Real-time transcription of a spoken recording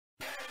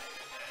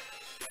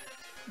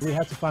We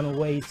have to find a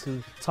way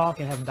to talk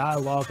and have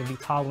dialogue and be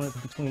tolerant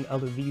between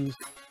other views.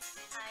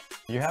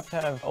 You have to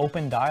have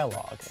open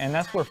dialogue, and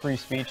that's where free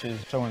speech is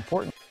so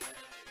important.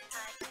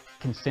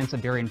 Consent's a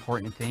very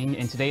important thing,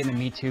 and today in the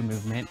Me Too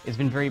movement, it's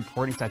been very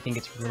important because I think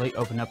it's really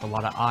opened up a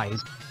lot of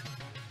eyes.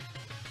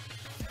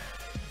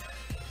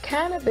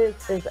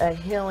 Cannabis is a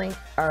healing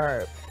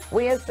herb.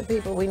 We as the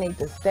people, we need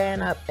to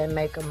stand up and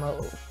make a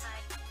move.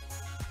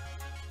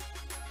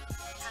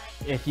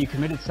 If you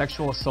committed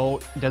sexual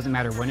assault, it doesn't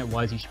matter when it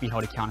was, you should be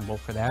held accountable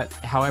for that.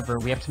 However,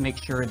 we have to make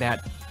sure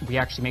that we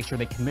actually make sure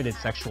they committed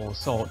sexual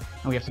assault,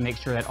 and we have to make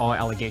sure that all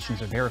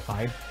allegations are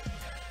verified.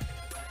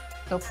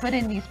 They'll put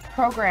in these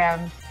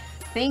programs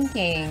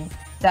thinking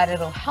that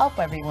it'll help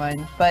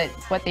everyone, but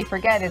what they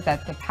forget is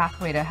that the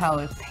pathway to hell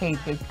is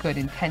paved with good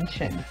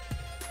intention.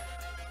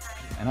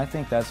 And I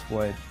think that's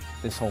what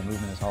this whole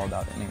movement is all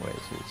about anyways,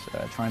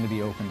 is trying to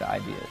be open to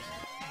ideas.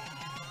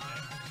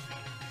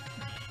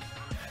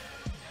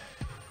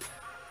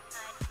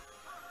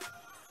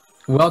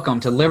 Welcome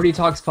to Liberty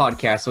Talks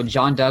Podcast with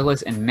John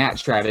Douglas and Matt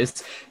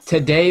Travis.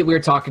 Today we're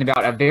talking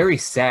about a very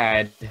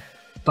sad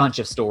bunch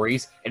of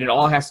stories, and it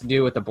all has to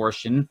do with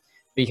abortion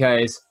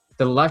because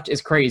the left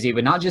is crazy,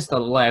 but not just the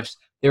left.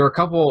 There were a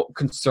couple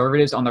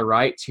conservatives on the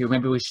right who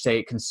maybe we should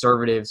say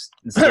conservatives.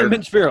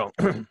 Ben Shapiro.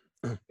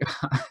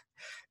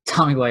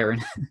 Tommy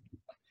Lahren.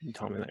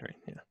 Tommy Lahren,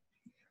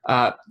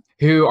 yeah.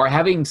 Who are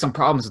having some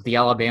problems with the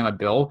Alabama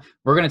bill.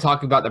 We're going to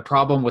talk about the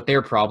problem with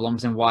their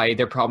problems and why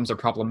their problems are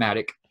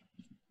problematic.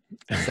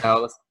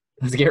 So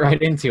let's get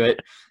right into it.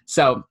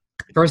 So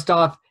first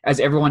off, as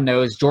everyone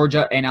knows,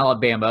 Georgia and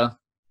Alabama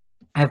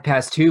have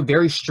passed two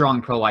very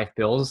strong pro-life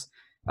bills.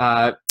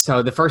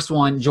 So the first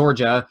one,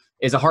 Georgia,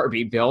 is a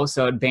heartbeat bill.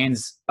 So it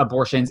bans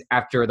abortions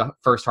after the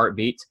first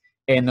heartbeat.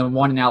 And the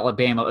one in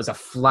Alabama is a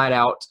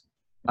flat-out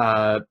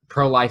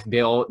pro-life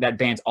bill that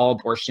bans all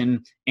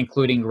abortion,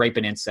 including rape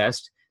and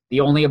incest.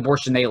 The only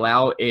abortion they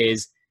allow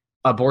is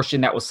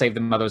abortion that will save the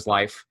mother's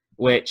life,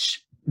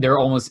 which there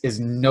almost is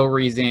no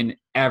reason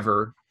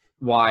ever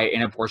why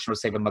an abortion would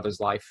save a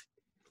mother's life.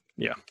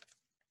 Yeah.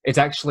 It's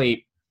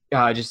actually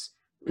just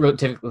real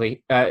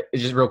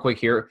quick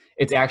here.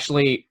 It's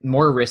actually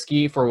more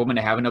risky for a woman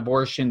to have an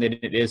abortion than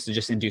it is to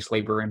just induce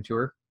labor into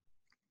her.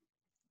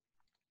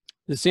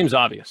 It seems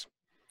obvious.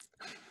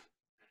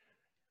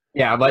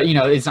 Yeah, but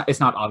it's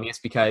not obvious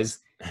because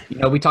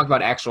we talk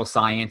about actual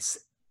science,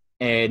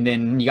 and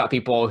then you got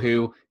people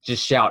who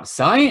just shout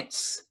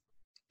science,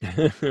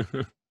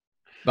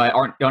 but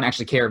don't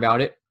actually care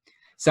about it.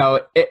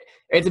 So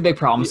it's a big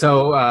problem.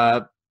 So,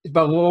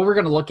 but what we're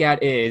going to look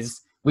at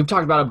is we've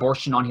talked about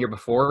abortion on here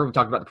before. We've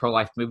talked about the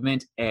pro-life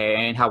movement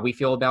and how we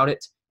feel about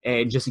it.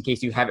 And just in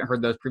case you haven't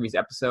heard those previous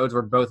episodes,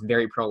 we're both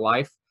very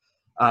pro-life.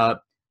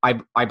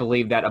 I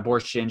believe that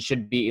abortion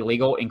should be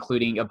illegal,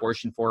 including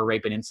abortion for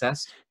rape and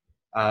incest.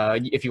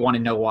 If you want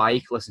to know why,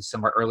 you can listen to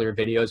some of our earlier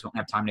videos. We don't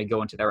have time to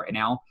go into that right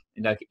now.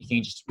 And can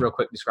you just real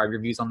quick describe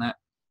your views on that?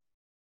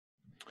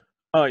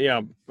 Oh,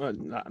 yeah.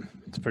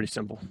 It's pretty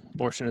simple.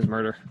 Abortion is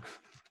murder.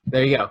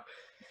 There you go.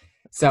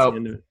 So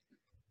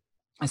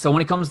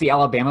when it comes to the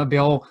Alabama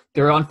bill,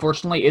 there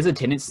unfortunately is a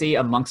tendency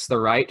amongst the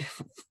right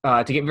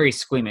to get very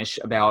squeamish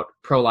about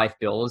pro-life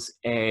bills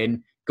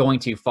and going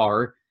too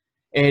far.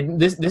 And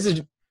this is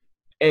an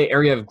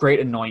area of great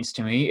annoyance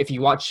to me. If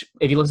you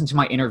listen to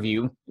my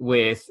interview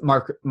with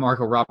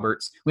Marco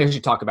Roberts, we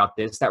actually talk about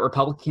this, that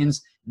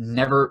Republicans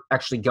never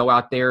actually go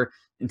out there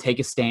and take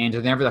a stand.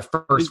 They're never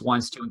the first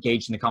ones to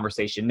engage in the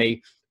conversation.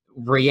 They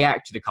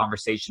react to the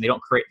conversation. They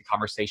don't create the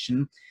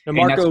conversation. And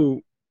Marco,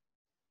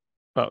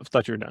 I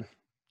thought you were done.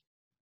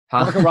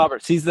 Huh? Marco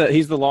Roberts, he's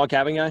the log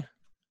cabin guy.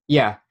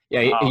 Yeah.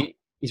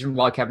 He's from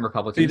Log Cabin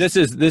Republicans.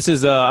 See, this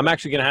is. I'm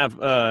actually going to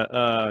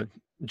have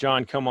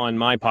John come on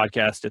my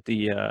podcast at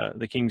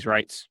the King's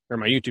Rights, or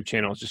my YouTube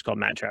channel. It's just called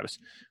Matt Travis,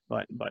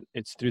 but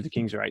it's through the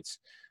King's Rights.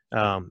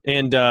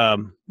 And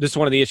this is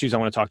one of the issues I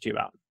want to talk to you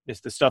about. It's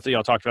the stuff that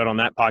y'all talked about on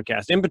that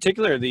podcast, in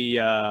particular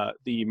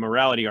the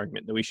morality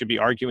argument that we should be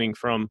arguing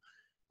from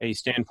a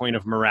standpoint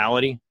of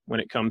morality when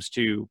it comes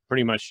to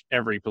pretty much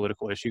every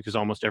political issue, because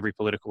almost every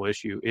political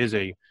issue is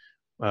a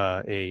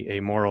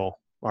moral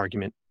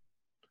argument.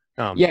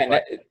 That's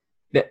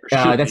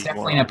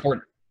definitely an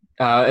important.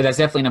 That's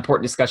definitely an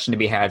important discussion to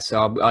be had. So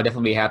I'll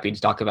definitely be happy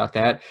to talk about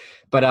that.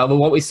 But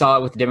what we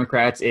saw with the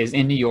Democrats is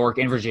in New York,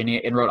 in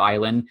Virginia, in Rhode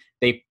Island,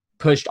 they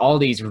pushed all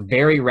these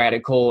very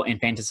radical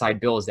infanticide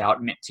bills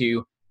out meant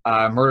to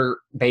murder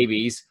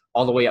babies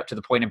all the way up to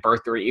the point of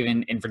birth, or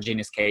even in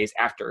Virginia's case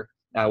after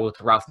with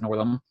Ralph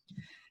Northam.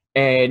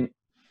 And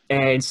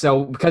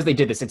so because they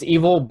did this, it's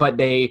evil, but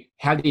they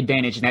had the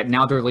advantage in that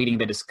now they're leading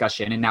the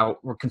discussion, and now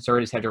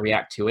conservatives have to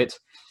react to it.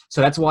 So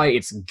that's why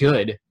it's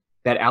good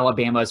that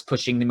Alabama is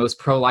pushing the most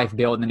pro-life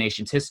bill in the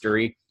nation's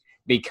history,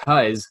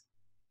 because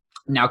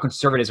now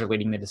conservatives are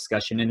leading the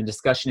discussion, and the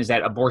discussion is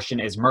that abortion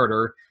is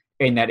murder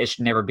and that it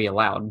should never be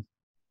allowed.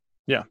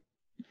 Yeah.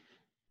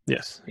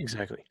 Yes,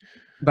 exactly.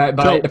 But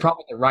the problem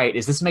with the right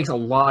is this makes a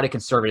lot of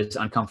conservatives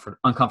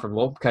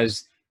uncomfortable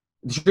because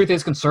the truth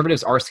is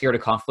conservatives are scared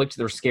of conflict.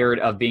 They're scared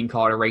of being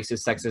called a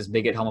racist, sexist,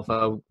 bigot,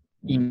 homophobe,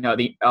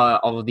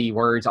 all of the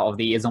words, all of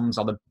the isms,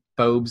 all the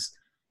phobes.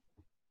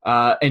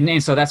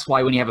 And so that's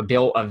why when you have a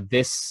bill of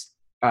this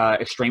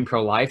extreme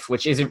pro-life,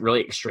 which isn't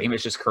really extreme,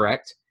 it's just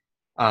correct,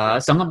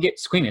 some of them get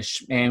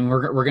squeamish, and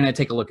we're going to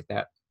take a look at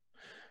that.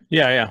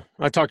 Yeah.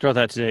 I talked about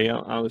that today.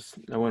 I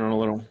went on a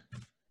little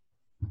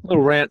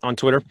rant on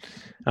Twitter,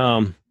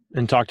 and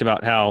talked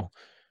about how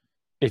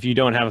if you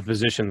don't have a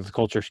position that the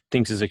culture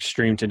thinks is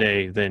extreme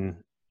today, then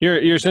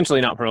you're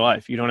essentially not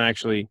pro-life. You don't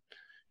actually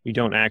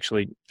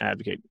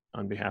advocate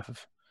on behalf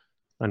of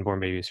unborn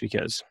babies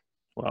because,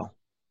 well,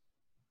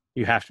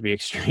 you have to be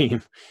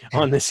extreme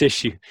on this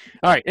issue.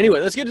 All right.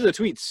 Anyway, let's get to the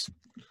tweets.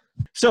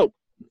 So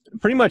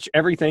pretty much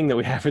everything that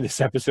we have for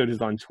this episode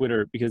is on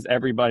Twitter because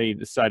everybody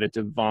decided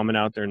to vomit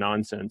out their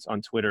nonsense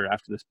on Twitter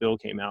after this bill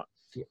came out.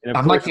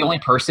 I'm like the only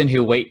person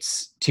who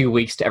waits 2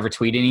 weeks to ever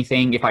tweet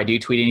anything. If I do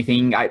tweet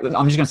anything, I'm just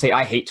going to say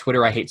I hate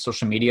Twitter. I hate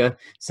social media.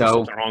 So there's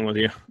something wrong with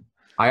you.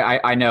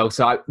 I know.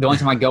 So the only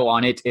time I go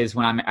on it is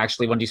when I'm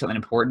actually want to do something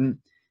important.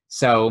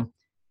 So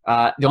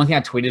the only thing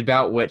I tweeted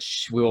about,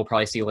 which we will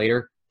probably see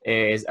later,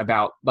 is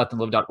about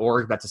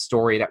letthemlive.org. That's a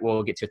story that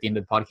we'll get to at the end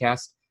of the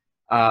podcast.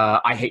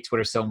 I hate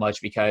Twitter so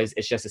much because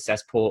it's just a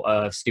cesspool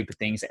of stupid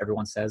things that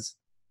everyone says.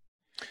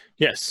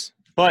 Yes,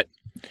 but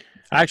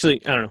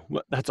actually, I don't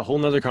know. That's a whole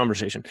nother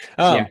conversation.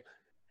 But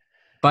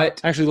I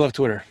actually love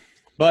Twitter.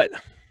 But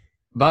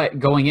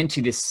going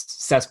into this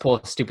cesspool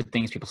of stupid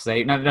things people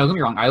say, no, don't get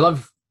me wrong. I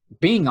love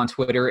being on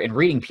Twitter and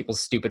reading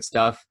people's stupid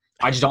stuff.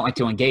 I just don't like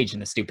to engage in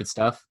the stupid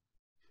stuff.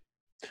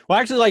 Well,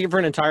 I actually like it for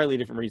an entirely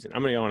different reason.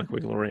 I'm going to go on a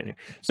quick little rant here.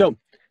 So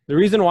the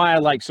reason why I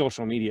like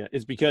social media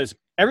is because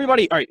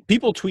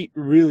people tweet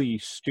really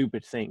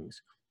stupid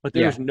things, but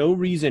there's no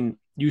reason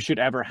you should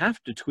ever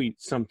have to tweet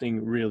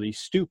something really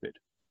stupid.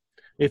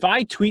 If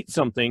I tweet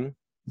something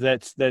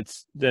that's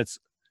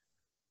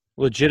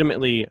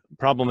legitimately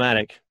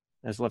problematic,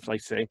 as left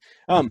likes to say,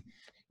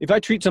 if I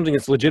tweet something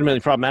that's legitimately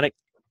problematic,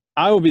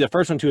 I will be the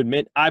first one to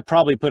admit I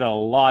probably put a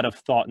lot of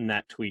thought in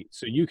that tweet.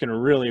 So you can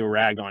really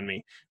rag on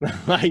me.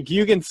 Like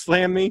you can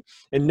slam me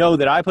and know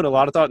that I put a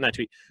lot of thought in that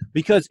tweet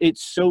because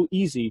it's so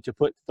easy to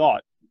put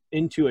thought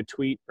into a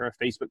tweet or a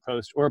Facebook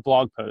post or a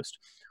blog post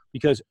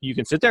because you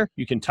can sit there,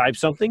 you can type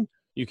something,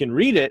 you can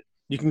read it,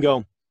 you can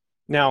go,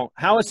 now,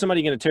 how is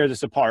somebody going to tear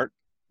this apart?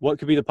 What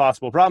could be the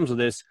possible problems with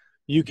this?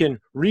 You can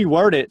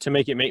reword it to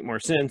make it make more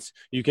sense.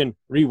 You can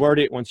reword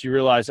it once you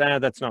realize,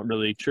 that's not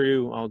really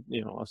true.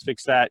 I'll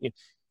fix that.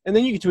 And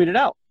then you can tweet it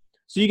out.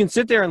 So you can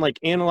sit there and like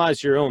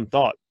analyze your own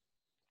thought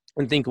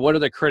and think, what are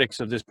the critics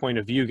of this point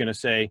of view going to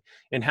say?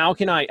 And how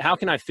can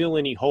I fill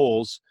any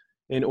holes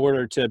in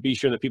order to be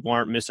sure that people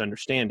aren't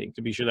misunderstanding,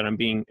 to be sure that I'm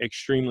being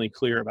extremely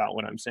clear about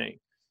what I'm saying.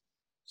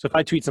 So if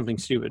I tweet something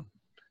stupid,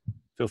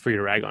 feel free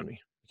to rag on me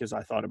because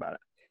I thought about it.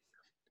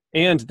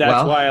 And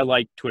that's why I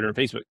like Twitter and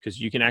Facebook, because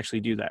you can actually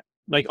do that.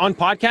 Like on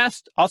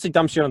podcast, I'll say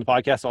dumb shit on the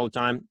podcast all the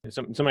time. If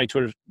somebody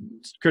Twitter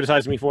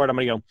criticizes me for it, I'm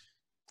going to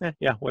go,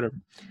 yeah, whatever.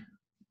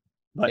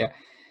 But, yeah.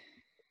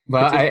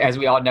 Well, as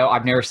we all know,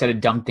 I've never said a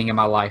dumb thing in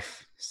my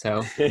life.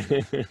 So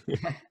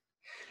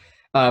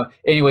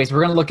anyways, we're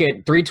going to look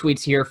at 3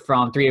 tweets here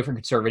from 3 different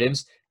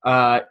conservatives.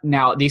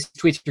 Now, these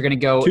tweets are going to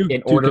go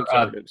in order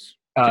of 2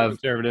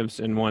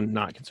 conservatives and 1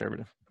 not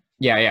conservative.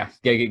 Yeah,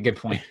 good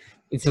point.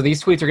 So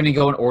these tweets are going to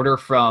go in order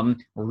from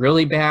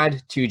really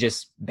bad to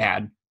just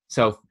bad.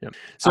 So,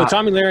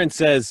 Tommy Lahren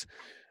says,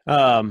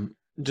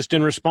 just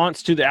in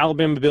response to the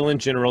Alabama bill in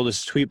general,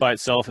 this tweet by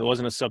itself, it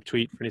wasn't a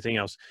subtweet for anything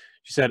else.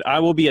 She said, I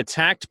will be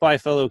attacked by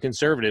fellow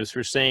conservatives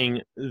for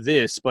saying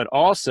this, but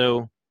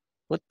also,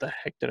 what the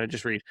heck did I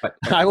just read?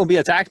 I will be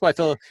attacked by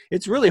fellow.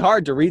 It's really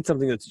hard to read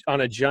something that's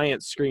on a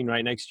giant screen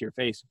right next to your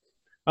face.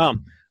 I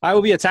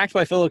will be attacked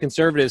by fellow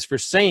conservatives for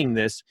saying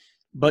this,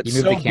 but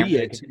so be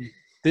it.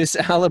 This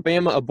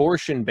Alabama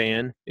abortion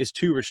ban is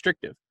too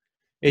restrictive.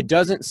 It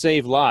doesn't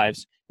save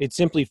lives. It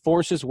simply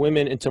forces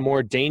women into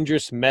more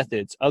dangerous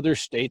methods, other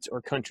states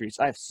or countries.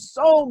 I have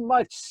so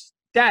much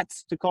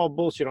stats to call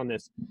bullshit on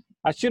this.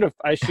 I should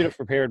have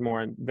prepared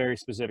more on very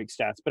specific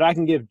stats, but I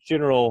can give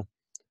general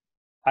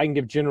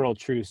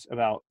truths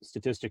about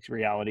statistics,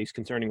 realities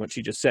concerning what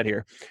she just said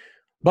here.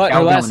 But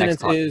her last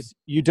sentence is,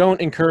 you don't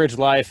encourage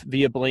life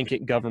via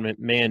blanket government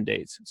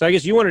mandates. So I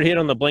guess you wanted to hit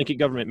on the blanket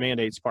government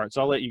mandates part,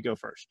 so I'll let you go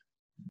first.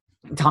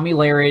 Tommy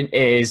Lahren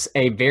is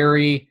a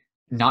very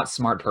not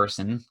smart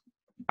person,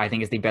 I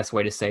think is the best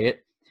way to say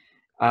it.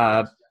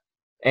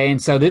 And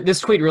so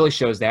this tweet really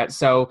shows that.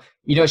 So,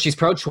 she's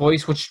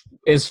pro-choice, which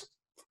is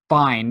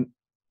fine.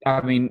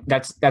 I mean,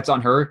 that's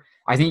on her.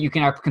 I think you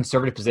can have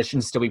conservative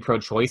positions, still be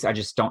pro-choice. I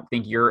just don't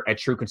think you're a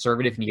true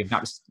conservative and you have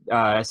not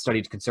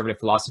studied conservative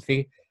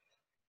philosophy.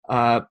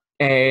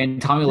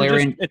 And Tommy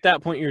Lahren... At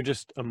that point, you're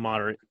just a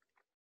moderate.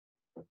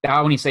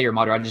 I wouldn't say you're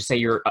moderate. I'd just say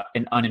you're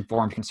an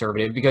uninformed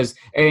conservative because,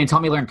 and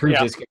Tommy Lahren proves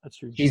this.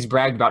 She's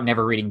bragged about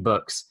never reading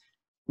books.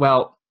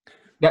 Well,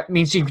 that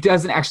means she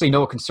doesn't actually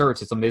know what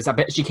conservatism is. I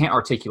bet she can't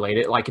articulate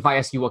it. Like if I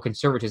ask you what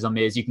conservatism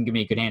is, you can give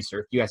me a good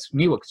answer. If you ask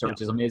me what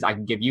conservatism is, I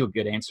can give you a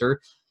good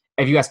answer.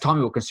 if you ask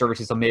Tommy what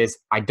conservatism is,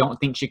 I don't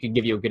think she could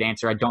give you a good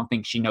answer. I don't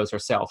think she knows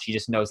herself. She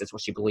just knows that's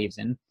what she believes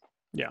in.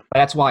 Yeah. But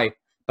that's why,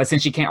 but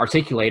since she can't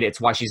articulate it, it's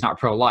why she's not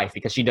pro-life,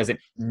 because she doesn't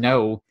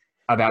know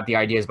about the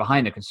ideas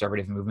behind the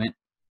conservative movement.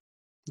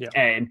 Yeah.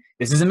 And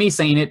this isn't me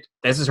saying it.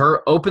 This is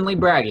her openly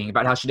bragging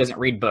about how she doesn't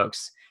read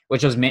books,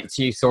 which was meant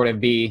to sort of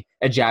be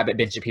a jab at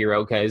Ben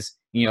Shapiro, because,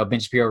 you know, Ben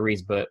Shapiro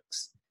reads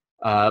books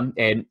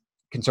and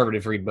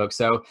conservatives read books.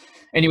 So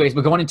anyways,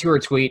 but going into her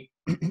tweet,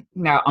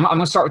 now I'm going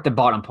to start with the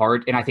bottom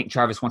part, and I think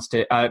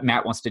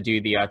Matt wants to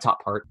do the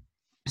top part.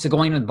 So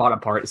going into the bottom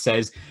part, it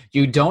says,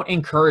 you don't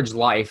encourage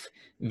life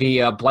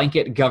via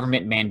blanket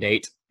government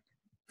mandate.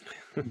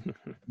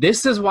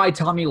 This is why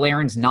Tomi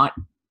Lahren's not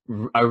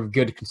a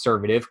good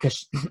conservative,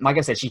 because, like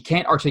I said, she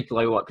can't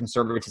articulate what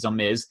conservatism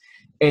is.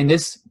 And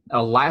this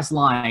last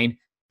line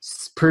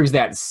proves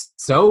that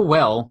so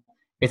well.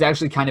 It's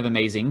actually kind of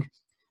amazing.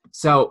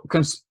 So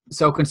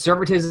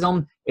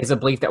conservatism is a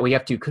belief that we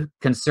have to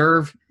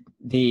conserve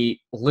the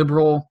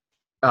liberal,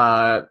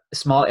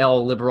 small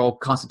L liberal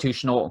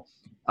constitutional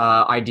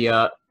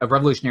idea, a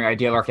revolutionary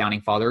idea of our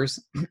founding fathers.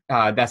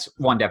 That's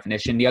one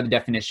definition. The other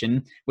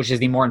definition, which is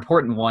the more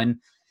important one,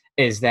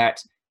 is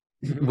that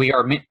we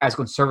are meant as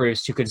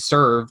conservatives to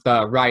conserve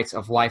the rights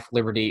of life,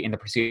 liberty, and the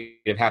pursuit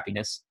of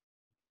happiness.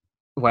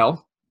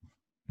 Well,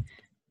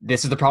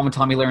 this is the problem with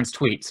Tomi Lahren's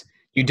tweets.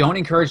 You don't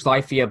encourage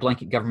life via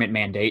blanket government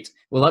mandate.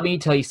 Well, let me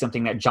tell you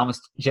something that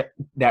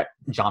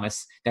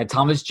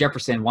Thomas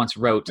Jefferson once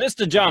wrote.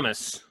 Mr.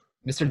 Thomas.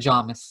 Mr.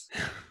 Thomas.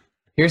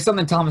 Here's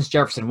something Thomas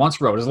Jefferson once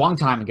wrote. It was a long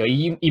time ago.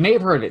 You may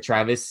have heard of it,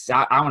 Travis.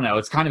 I don't know.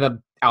 It's kind of a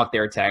out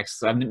there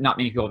text. Not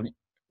many people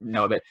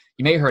know of it.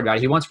 You may have heard about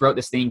it. He once wrote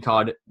this thing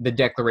called the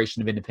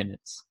Declaration of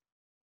Independence.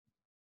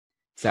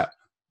 So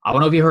I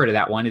don't know if you heard of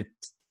that one.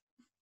 It's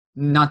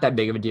not that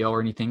big of a deal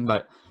or anything,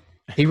 but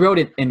he wrote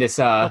it in this.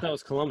 I thought that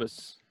was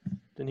Columbus.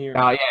 Didn't hear.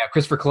 Yeah,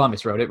 Christopher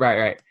Columbus wrote it.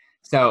 Right.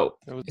 So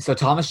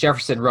Thomas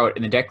Jefferson wrote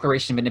in the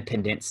Declaration of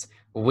Independence,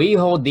 we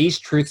hold these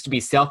truths to be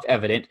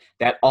self-evident,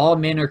 that all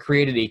men are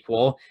created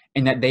equal,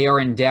 and that they are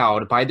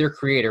endowed by their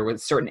Creator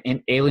with certain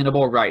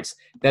inalienable rights,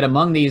 that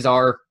among these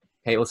are,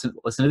 hey, listen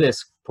to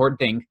this important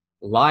thing,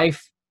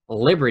 life,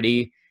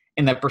 liberty,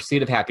 and the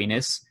pursuit of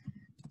happiness.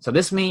 So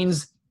this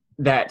means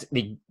that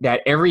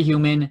every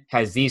human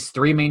has these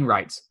three main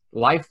rights,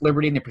 life,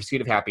 liberty, and the pursuit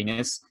of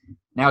happiness.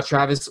 Now,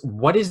 Travis,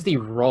 what is the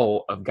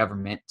role of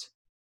government?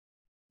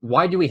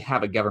 Why do we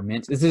have a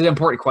government? This is an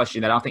important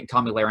question that I don't think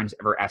Tomi Lahren's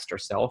ever asked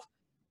herself.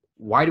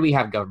 Why do we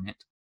have government?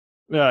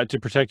 To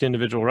protect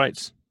individual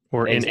rights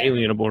or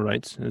inalienable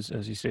rights,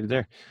 as you stated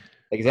there.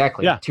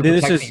 Exactly. Yeah, to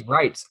protect the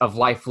rights of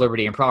life,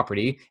 liberty, and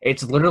property.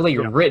 It's literally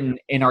written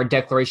in our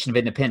Declaration of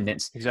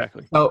Independence.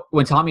 Exactly. So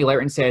when Tomi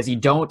Lahren says you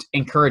don't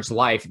encourage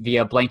life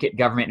via blanket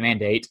government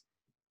mandate,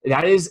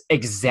 that is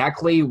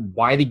exactly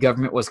why the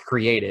government was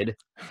created,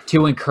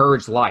 to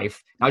encourage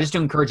life, not just to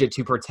encourage it,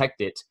 to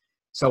protect it.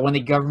 So when the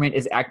government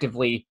is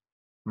actively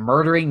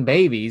murdering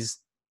babies,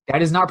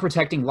 that is not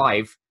protecting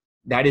life.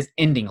 That is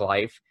ending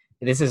life.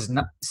 This is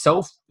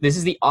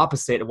the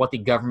opposite of what the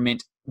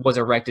government was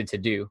erected to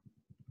do.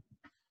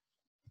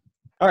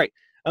 All right.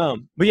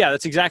 But yeah,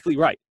 that's exactly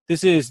right.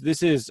 This is,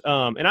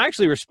 and I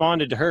actually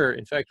responded to her.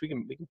 In fact, we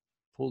can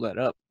pull that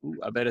up. Ooh,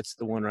 I bet it's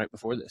the one right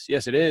before this.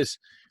 Yes, it is.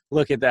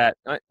 Look at that.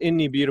 Isn't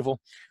he beautiful?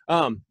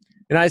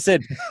 And I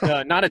said,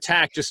 not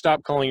attack, just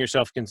stop calling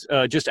yourself,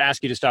 just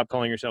ask you to stop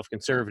calling yourself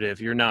conservative.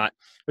 You're not,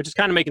 which is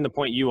kind of making the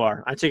point you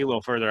are. I take it a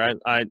little further.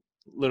 I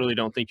literally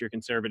don't think you're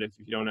conservative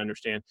if you don't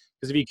understand.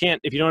 Because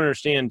if you don't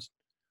understand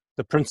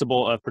the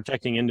principle of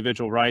protecting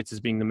individual rights as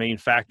being the main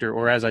factor,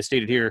 or as I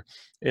stated here,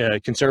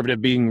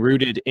 conservative being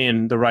rooted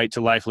in the right to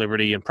life,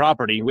 liberty, and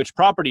property, which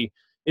property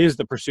is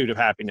the pursuit of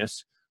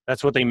happiness.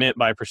 That's what they meant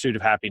by pursuit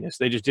of happiness.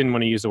 They just didn't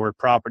want to use the word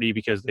property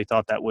because they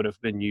thought that would have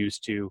been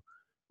used to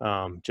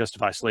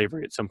justify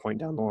slavery at some point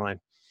down the line.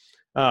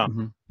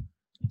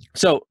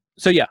 So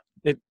yeah,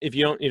 if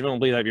you don't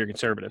believe that, you're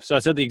conservative. So I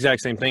said the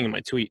exact same thing in my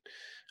tweet.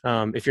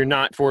 If you're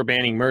not for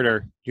banning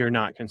murder, you're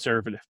not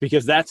conservative,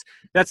 because that's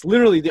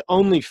literally the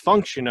only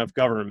function of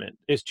government,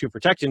 is to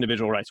protect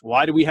individual rights.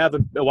 Why do we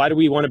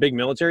want a big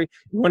military?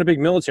 We want a big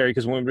military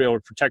because we want to be able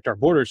to protect our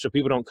borders so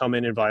people don't come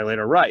in and violate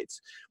our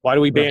rights. Why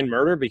do we ban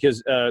murder?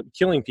 Because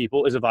killing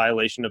people is a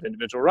violation of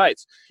individual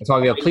rights. That's why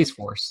we have a police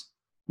force.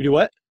 We do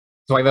what?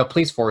 So we have a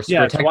police force.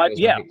 Yeah.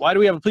 Why do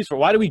we have a police force?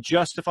 Why do we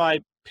justify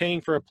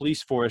paying for a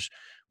police force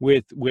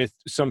with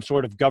some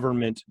sort of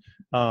government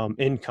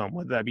income,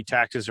 whether that be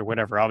taxes or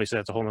whatever? Obviously,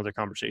 that's a whole other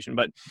conversation.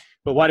 But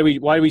why do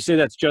we say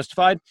that's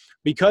justified?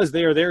 Because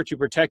they are there to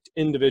protect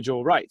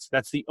individual rights.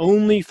 That's the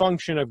only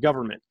function of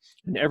government,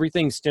 and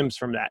everything stems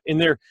from that. And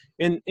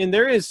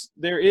there is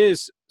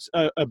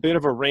a bit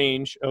of a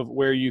range of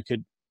where you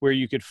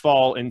could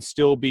fall and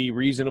still be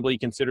reasonably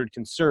considered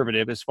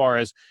conservative as far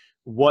as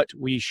what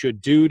we should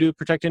do to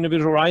protect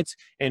individual rights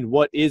and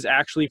what is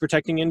actually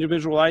protecting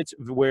individual rights,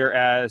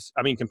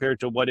 compared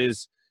to what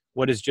is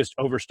just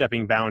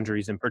overstepping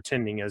boundaries and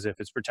pretending as if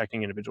it's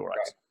protecting individual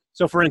rights.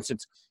 So for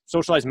instance,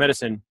 socialized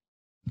medicine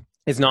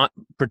is not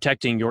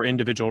protecting your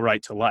individual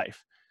right to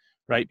life,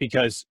 right?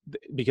 Because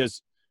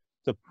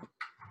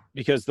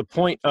the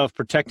point of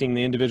protecting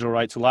the individual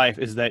right to life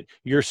is that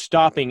you're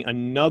stopping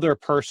another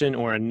person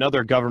or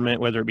another government,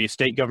 whether it be a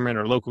state government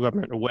or local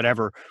government or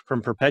whatever,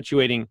 from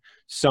perpetuating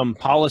some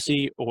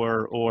policy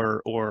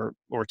or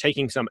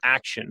taking some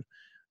action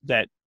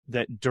that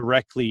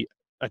directly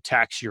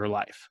attacks your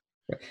life,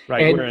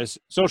 right? And, whereas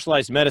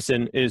socialized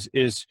medicine is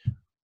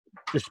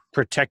just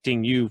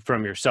protecting you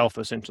from yourself,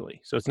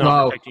 essentially. So it's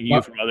not protecting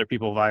you from other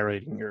people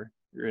violating your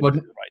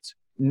individual rights.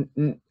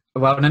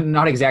 Well,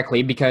 not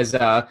exactly, because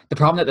the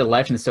problem that the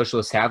left and the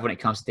socialists have when it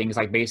comes to things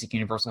like basic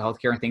universal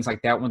health care and things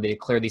like that, when they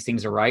declare these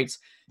things are rights,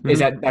 is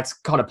that's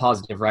called a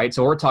positive right.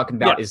 So what we're talking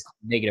about is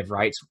negative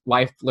rights: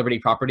 life, liberty,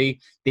 property.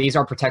 These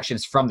are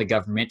protections from the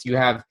government. You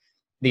have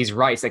these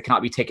rights that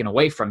cannot be taken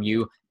away from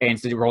you, and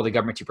it's the role of the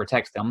government to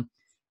protect them.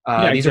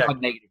 These are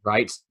called negative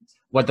rights.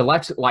 What the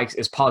left likes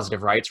is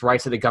positive rights,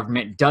 rights that the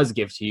government does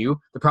give to you.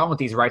 The problem with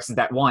these rights is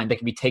that, one, they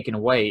can be taken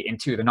away, and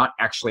two, they're not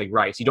actually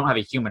rights. You don't have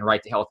a human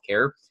right to health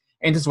care.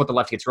 And this is what the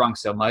left gets wrong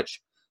so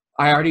much.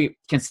 I already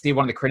can see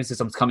one of the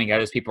criticisms coming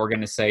out is people are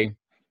going to say,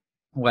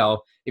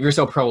 well, if you're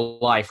so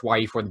pro-life, why are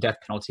you for the death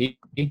penalty?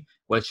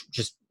 Which,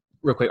 just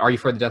real quick, are you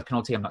for the death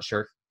penalty? I'm not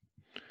sure.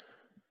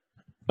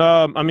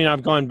 I mean,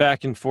 I've gone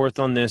back and forth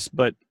on this,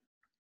 but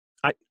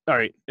all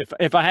right.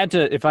 If I had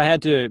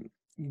to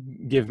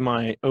give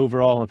my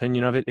overall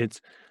opinion of it,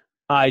 it's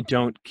I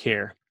don't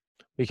care.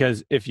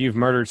 Because if you've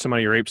murdered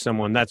somebody or raped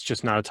someone, that's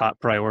just not a top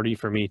priority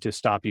for me to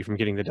stop you from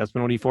getting the death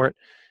penalty for it.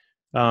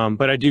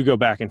 But I do go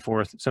back and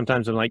forth.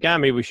 Sometimes I'm like,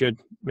 maybe we should,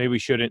 maybe we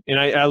shouldn't. And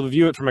I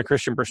view it from a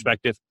Christian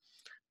perspective.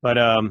 But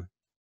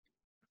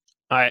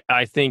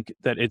I think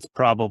that it's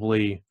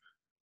probably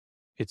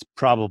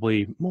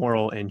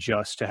moral and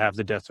just to have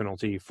the death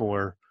penalty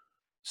for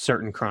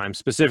certain crimes,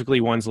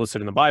 specifically ones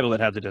listed in the Bible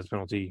that have the death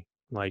penalty,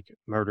 like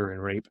murder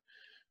and rape.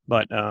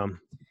 But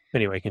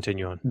anyway,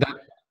 continue on.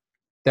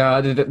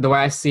 The way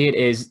I see it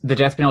is the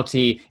death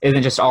penalty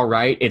isn't just all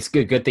right. It's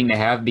a good thing to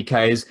have,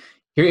 because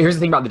here's the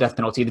thing about the death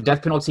penalty. The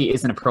death penalty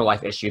isn't a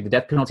pro-life issue. The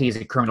death penalty is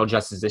a criminal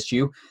justice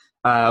issue.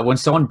 When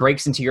someone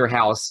breaks into your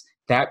house,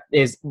 that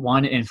is,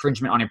 one, an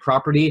infringement on your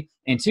property,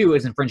 and two,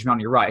 is infringement on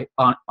your right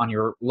on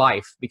your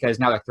life, because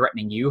now they're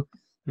threatening you.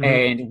 Mm-hmm.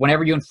 And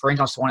whenever you infringe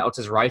on someone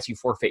else's rights, you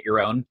forfeit your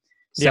own.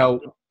 So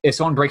if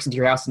someone breaks into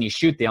your house and you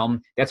shoot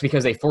them, that's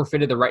because they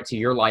forfeited the right to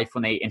your life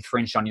when they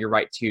infringed on your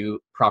right to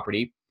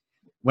property.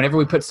 Whenever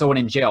we put someone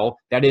in jail,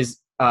 that is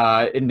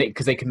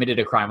because they committed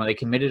a crime. When they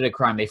committed a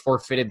crime, they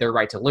forfeited their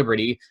right to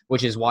liberty,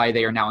 which is why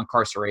they are now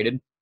incarcerated.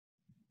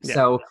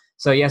 Yeah.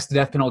 So yes, the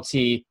death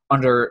penalty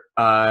under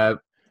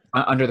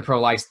the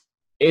pro-life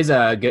isn't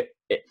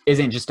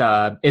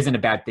a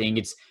bad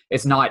thing.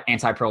 It's not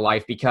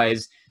anti-pro-life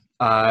because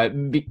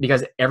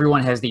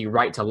everyone has the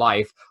right to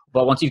life.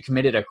 But once you've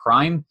committed a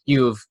crime,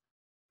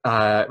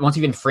 once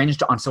you've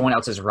infringed on someone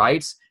else's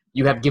rights,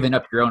 you have given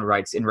up your own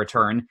rights in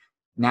return.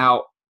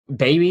 Now,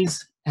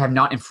 babies have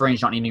not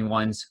infringed on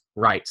anyone's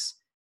rights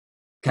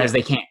because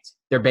they can't.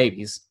 They're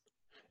babies.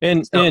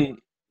 And I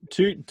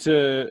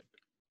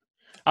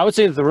would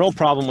say that the real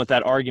problem with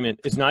that argument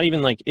is not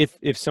even like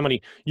if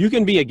somebody, you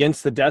can be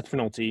against the death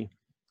penalty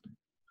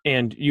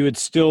and you would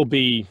still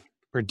be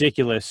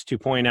ridiculous to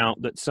point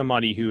out that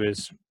somebody who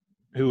is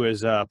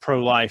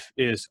pro-life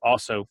is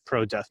also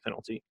pro-death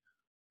penalty.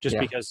 Just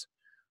because,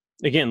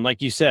 again,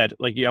 like you said,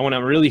 I want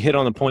to really hit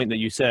on the point that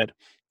you said,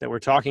 that we're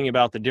talking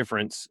about the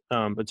difference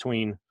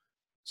between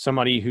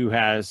somebody who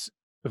has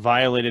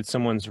violated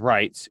someone's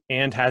rights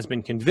and has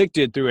been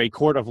convicted through a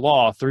court of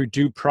law through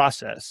due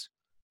process,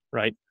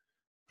 right?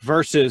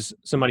 Versus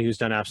somebody who's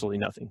done absolutely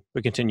nothing.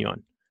 But continue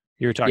on.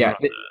 You're talking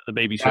about the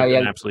babies who have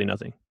done absolutely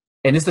nothing.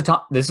 And this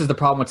is the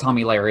problem with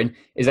Tomi Lahren,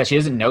 is that she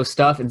doesn't know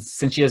stuff, and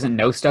since she doesn't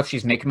know stuff,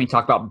 she's making me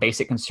talk about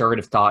basic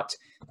conservative thought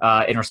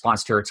in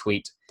response to her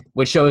tweet,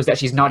 which shows that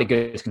she's not a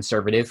good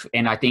conservative.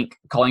 And I think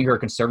calling her a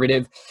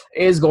conservative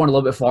is going a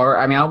little bit far.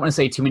 I mean, I don't want to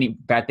say too many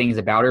bad things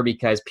about her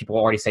because people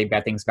already say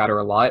bad things about her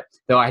a lot,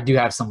 though I do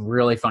have some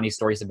really funny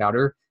stories about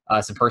her,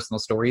 some personal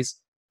stories.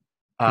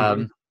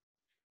 But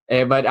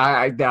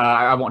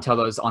I won't tell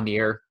those on the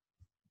air.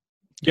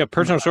 Yeah,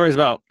 personal stories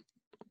about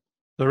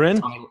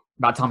Lahren?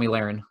 About Tomi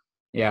Lahren.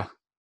 Yeah.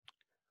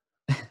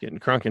 Getting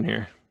crunk in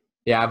here.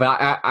 Yeah, but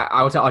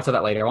I'll tell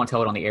that later. I won't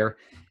tell it on the air.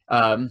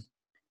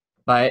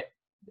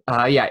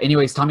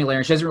 Anyways, Tomi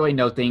Lahren, she doesn't really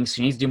know things.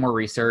 She needs to do more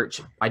research.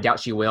 I doubt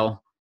she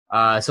will.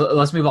 So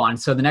let's move on.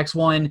 So the next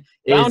one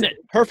is... Found it.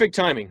 Perfect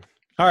timing.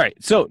 All right.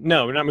 So,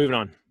 no, we're not moving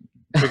on.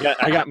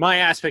 I got my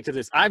aspect of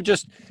this. I've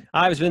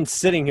been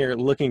sitting here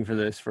looking for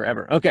this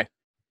forever. Okay.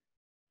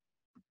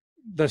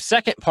 The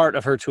second part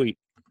of her tweet.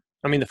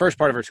 The first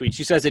part of her tweet,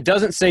 she says, it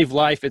doesn't save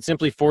life. It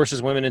simply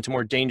forces women into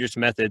more dangerous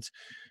methods,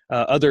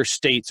 other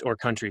states or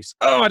countries.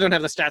 Oh, I don't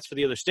have the stats for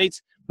the other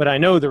states, but I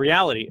know the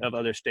reality of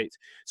other states.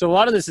 So a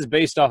lot of this is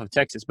based off of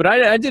Texas. But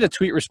I did a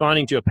tweet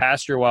responding to a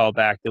pastor a while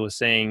back that was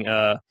saying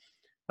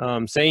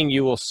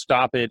you will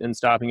stop it and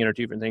stopping it are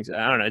two different things.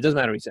 I don't know. It doesn't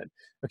matter what he said.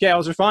 Okay, I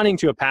was responding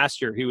to a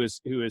pastor who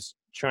was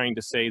trying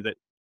to say that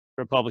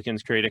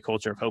Republicans create a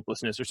culture of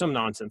hopelessness or some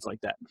nonsense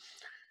like that.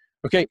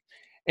 Okay.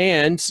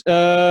 And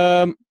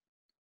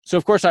so,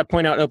 of course, I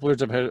point out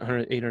upwards of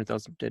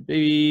 800,000 dead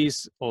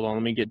babies. Hold on,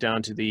 let me get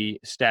down to the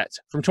stats.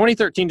 From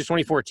 2013 to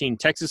 2014,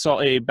 Texas saw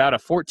about a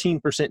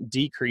 14%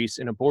 decrease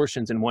in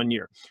abortions in 1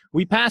 year.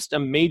 We passed a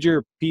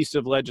major piece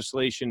of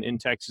legislation in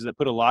Texas that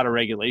put a lot of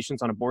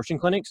regulations on abortion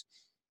clinics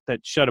that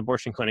shut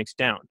abortion clinics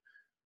down.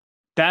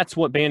 That's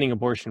what banning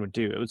abortion would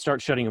do. It would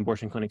start shutting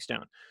abortion clinics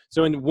down.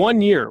 So in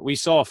 1 year, we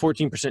saw a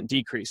 14%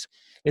 decrease.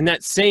 In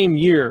that same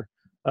year,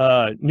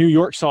 New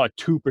York saw a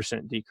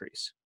 2%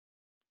 decrease.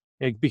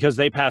 Because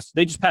they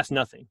just passed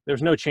nothing.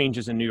 There's no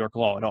changes in New York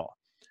law at all.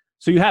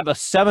 So you have a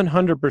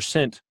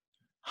 700%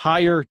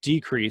 higher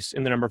decrease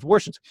in the number of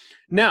abortions.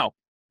 Now,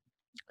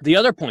 the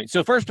other point.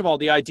 So first of all,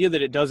 the idea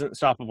that it doesn't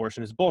stop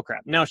abortion is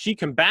bullcrap. Now, she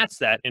combats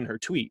that in her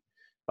tweet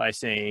by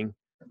saying,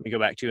 let me go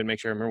back to it and make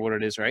sure I remember what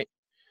it is, right?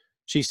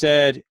 She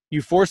said,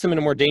 you force them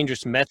into more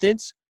dangerous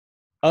methods,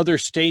 other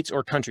states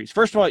or countries.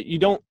 First of all, you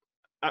don't,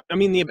 I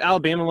mean, the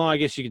Alabama law, I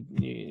guess you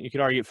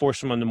could argue it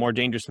forced them on the more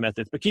dangerous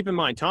methods. But keep in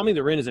mind, Tommy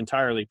Lahren is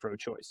entirely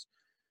pro-choice.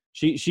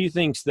 She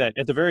thinks that,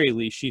 at the very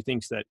least, she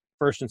thinks that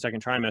first and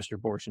second trimester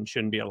abortion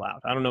shouldn't be allowed.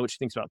 I don't know what she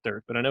thinks about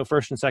third, but I know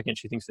first and second,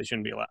 she thinks they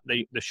shouldn't be allowed.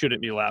 They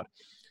shouldn't be allowed.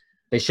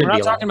 They should be allowed. We're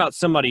not talking about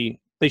somebody,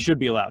 they should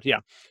be allowed, yeah.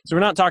 So we're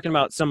not talking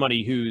about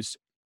somebody who's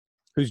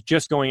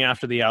just going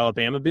after the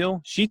Alabama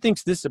bill. She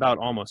thinks this about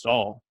almost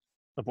all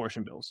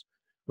abortion bills,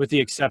 with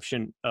the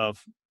exception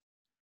of,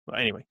 well,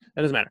 anyway,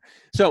 that doesn't matter.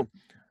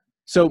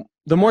 So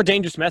the more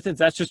dangerous methods,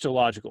 that's just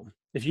illogical.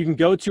 If you can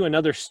go to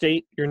another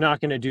state, you're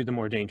not going to do the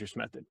more dangerous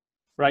method,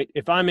 right?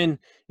 If I'm in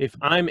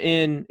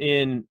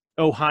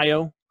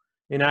Ohio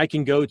and I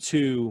can go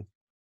to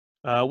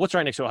what's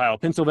right next to Ohio,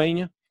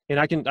 Pennsylvania, and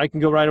I can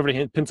go right over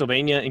to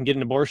Pennsylvania and get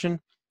an abortion.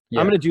 Yeah.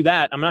 I'm going to do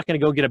that. I'm not going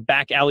to go get a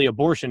back alley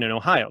abortion in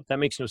Ohio. That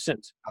makes no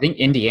sense. I think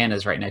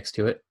Indiana's right next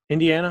to it.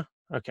 Indiana?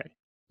 Okay.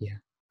 Yeah.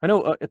 I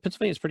know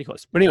Pennsylvania's pretty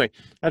close. But anyway,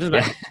 that doesn't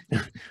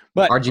matter.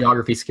 But our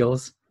geography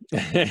skills.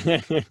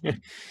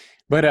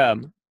 But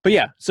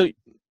yeah, so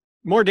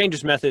more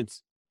dangerous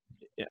methods.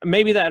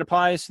 Maybe that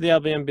applies to the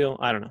Alabama bill.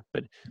 I don't know.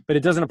 But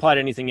it doesn't apply to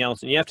anything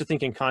else. And you have to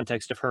think in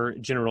context of her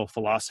general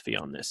philosophy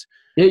on this.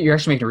 Yeah, you're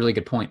actually making a really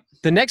good point.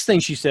 The next thing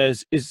she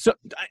says is, so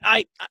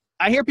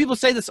I hear people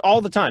say this all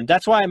the time.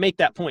 That's why I make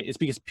that point. It's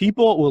because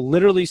people will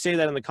literally say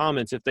that in the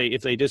comments if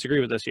they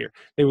disagree with us here.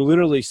 They will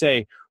literally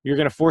say, you're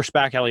going to force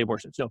back alley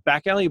abortions. No,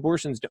 back alley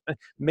abortions,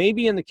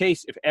 maybe in the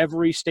case if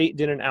every state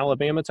did an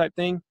Alabama type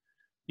thing,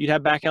 you'd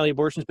have back alley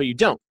abortions, but you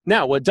don't.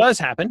 Now, what does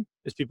happen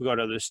is people go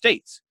to other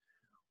states.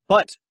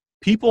 But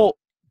people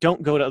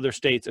don't go to other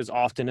states as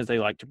often as they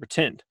like to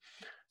pretend.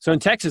 So in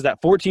Texas,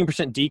 that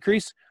 14%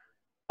 decrease,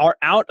 our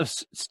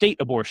out-of-state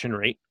abortion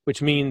rate,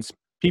 which means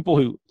people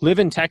who live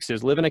in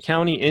Texas, live in a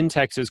county in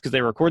Texas, because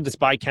they record this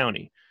by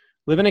county,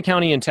 live in a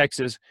county in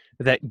Texas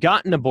that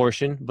got an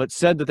abortion, but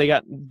said that they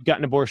got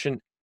an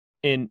abortion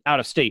in out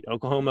of state,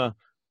 Oklahoma,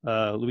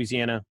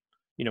 Louisiana,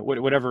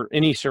 whatever,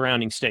 any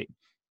surrounding state,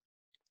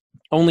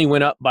 only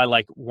went up by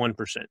like 1%.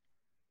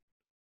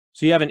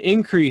 So you have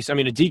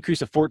a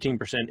decrease of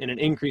 14% and an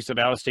increase of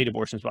out-of-state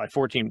abortions by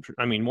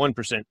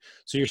 1%.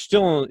 So you're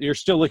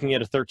still looking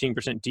at a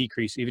 13%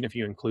 decrease, even if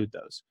you include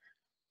those.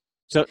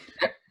 So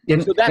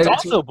that's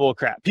also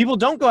bullcrap. People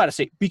don't go out of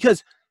state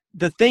because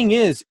the thing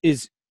is I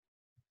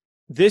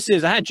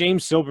had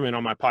James Silberman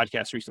on my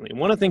podcast recently, and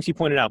one of the things he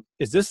pointed out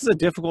is this is a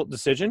difficult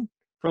decision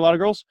for a lot of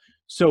girls.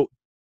 So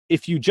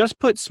if you just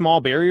put small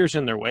barriers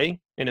in their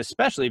way, and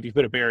especially if you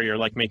put a barrier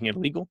like making it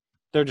illegal,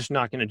 they're just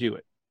not going to do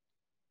it.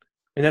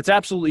 And that's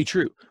absolutely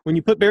true. When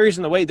you put barriers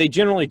in the way, they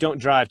generally don't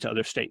drive to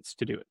other states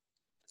to do it.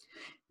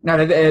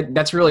 No,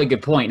 that's a really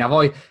good point.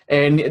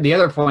 And the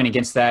other point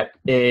against that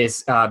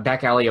is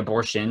back alley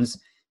abortions.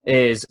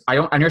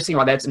 I never see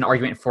why that's an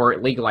argument for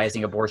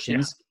legalizing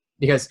abortions,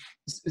 because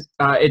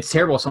it's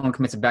terrible if someone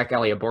commits a back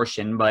alley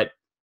abortion, but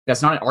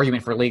that's not an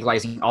argument for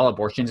legalizing all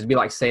abortions. It'd be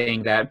like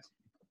saying that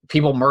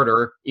people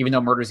murder, even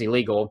though murder is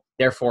illegal,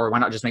 therefore why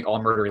not just make all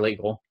murder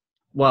illegal?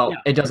 Well,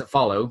 It doesn't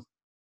follow.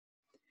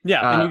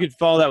 Yeah, and you could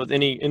follow that with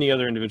any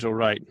other individual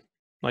right,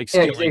 like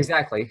stealing.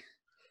 Exactly.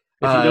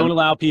 If you don't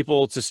allow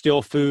people to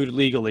steal food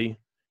legally,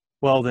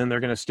 well, then they're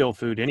going to steal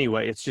food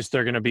anyway. It's just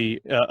they're going to be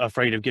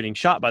afraid of getting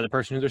shot by the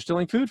person who they're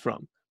stealing food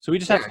from. So we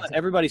just have to let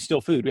everybody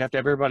steal food. We have to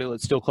have everybody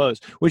let steal clothes,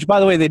 which, by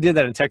the way, they did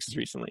that in Texas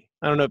recently.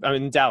 I don't know.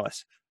 In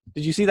Dallas.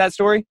 Did you see that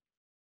story?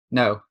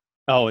 No.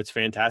 Oh, it's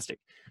fantastic.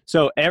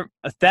 So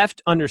a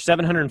theft under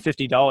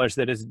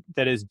 $750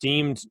 that is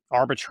deemed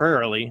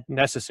arbitrarily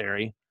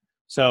necessary.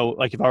 So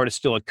like if I were to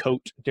steal a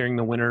coat during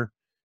the winter,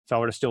 if I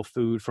were to steal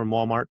food from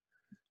Walmart,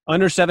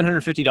 under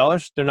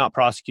 $750, they're not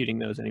prosecuting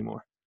those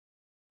anymore.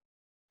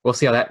 We'll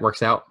see how that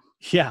works out.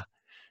 Yeah.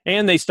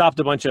 And they stopped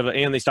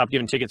they stopped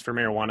giving tickets for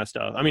marijuana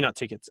stuff. I mean, not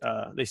tickets.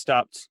 I think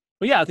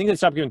they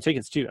stopped giving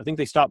tickets too. I think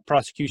they stopped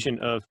prosecution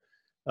of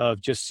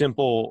just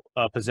simple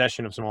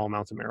possession of small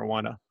amounts of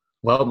marijuana.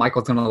 Well,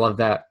 Michael's going to love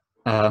that.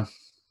 He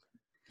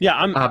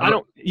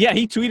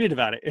tweeted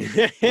about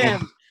it. Yeah.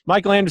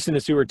 Michael Anderson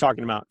is who we're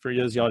talking about. For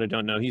those of y'all that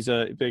don't know, he's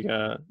a big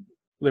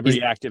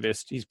liberty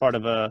activist. He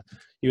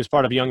was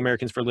part of Young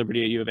Americans for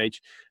Liberty at U of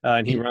H,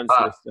 and he runs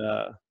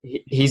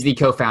this. He's the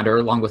co-founder,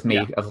 along with me,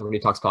 Yeah. of Liberty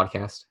Talks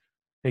podcast.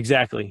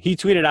 Exactly. He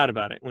tweeted out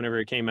about it whenever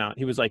it came out.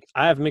 He was like,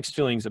 I have mixed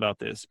feelings about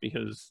this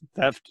because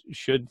theft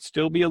should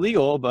still be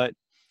illegal, but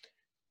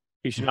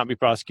he should not be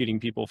prosecuting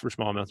people for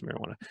small amounts of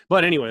marijuana.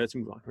 But anyway, let's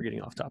move on. We're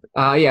getting off topic.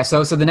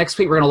 So the next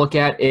tweet we're going to look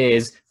at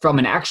is from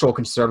an actual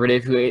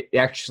conservative who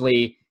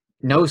actually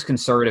knows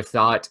conservative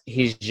thought.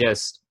 He's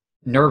just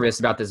nervous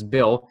about this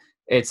bill.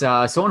 It's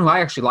someone who I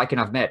actually like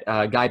and I've met,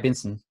 Guy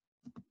Benson.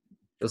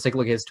 Let's take a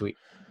look at his tweet.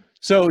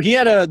 So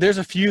there's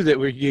a few that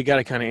you got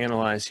to kind of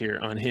analyze here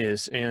on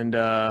his, and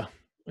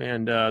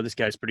this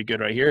guy's pretty good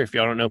right here. If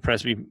y'all don't know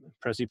Presby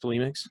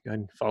Polemics, go ahead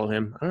and follow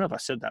him. I don't know if I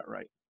said that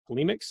right.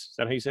 Polemics? Is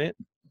that how you say it?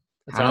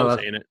 That's how I'm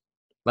saying it.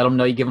 Let them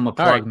know you give them a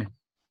plug, right. man.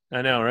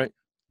 I know, right?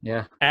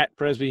 Yeah. At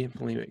Presby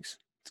Polemics.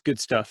 It's good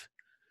stuff.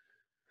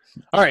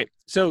 All right.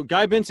 So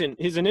Guy Benson,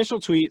 his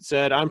initial tweet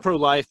said, I'm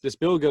pro-life. This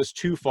bill goes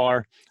too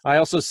far. I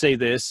also say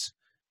this.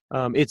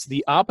 It's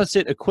the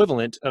opposite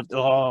equivalent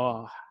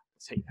of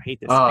I hate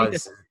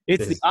this.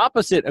 It's the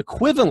opposite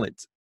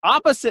equivalent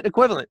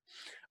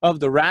of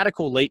the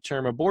radical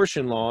late-term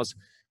abortion laws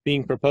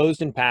being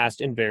proposed and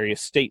passed in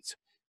various states.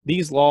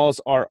 These laws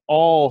are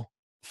all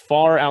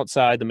far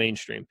outside the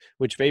mainstream,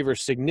 which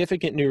favors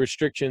significant new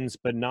restrictions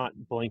but not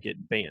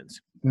blanket bans.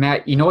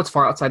 Matt, you know what's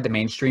far outside the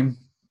mainstream?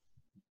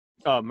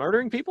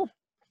 Murdering people?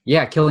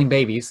 Yeah, killing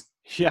babies.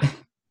 Yeah.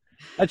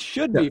 That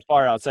should be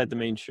far outside the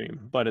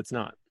mainstream, but it's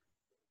not.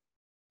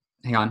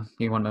 Hang on. Give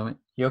me one moment.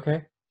 You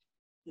okay?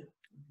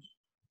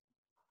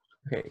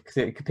 Okay, because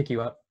it could pick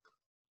you up.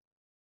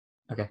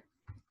 Okay.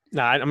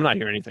 Nah, I'm not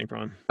hearing anything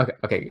from him.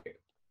 Okay.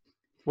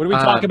 What do we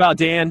talk about,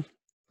 Dan?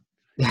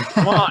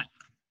 Come on.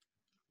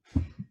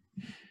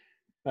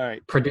 All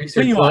right.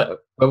 Producer.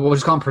 We'll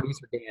just call him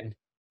Producer Dan.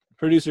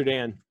 Producer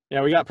Dan.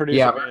 Yeah, we got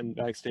Producer Dan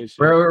backstage.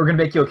 We're going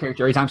to make you a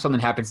character. Every time something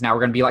happens now,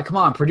 we're going to be like, come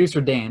on,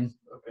 Producer Dan.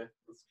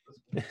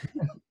 Okay.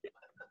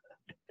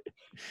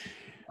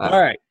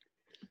 All right.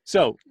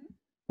 So,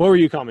 what were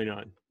you commenting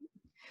on?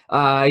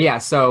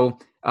 So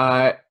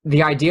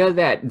the idea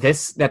that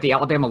the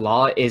Alabama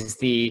law is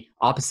the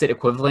opposite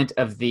equivalent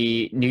of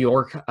the New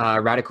York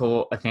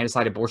radical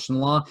infanticide abortion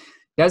law,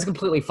 that is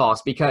completely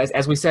false, because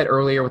as we said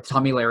earlier with the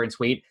Tommy Lahren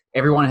tweet,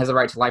 everyone has a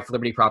right to life,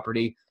 liberty,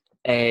 property,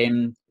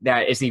 and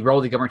that is the role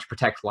of the government to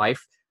protect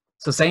life.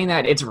 So saying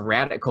that it's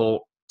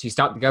radical to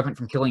stop the government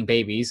from killing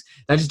babies,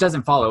 that just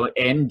doesn't follow.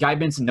 And Guy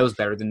Benson knows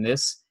better than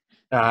this.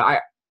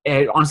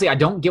 Honestly, I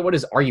don't get what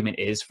his argument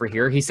is for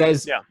here. He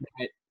says that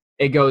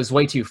it goes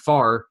way too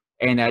far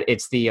and that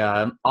it's the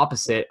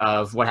opposite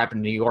of what happened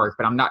in New York,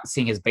 but I'm not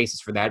seeing his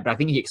basis for that. But I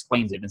think he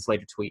explains it in his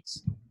later tweets,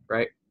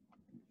 right?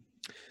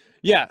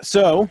 Yeah,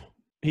 so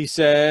he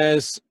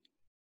says,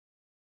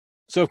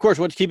 so of course,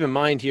 what to keep in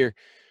mind here,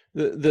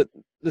 the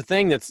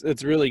thing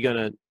that's really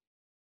gonna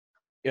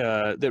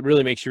that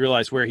really makes you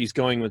realize where he's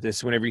going with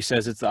this whenever he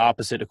says it's the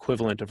opposite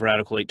equivalent of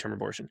radical late-term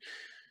abortion.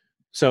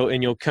 So,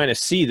 and you'll kind of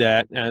see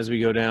that as we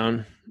go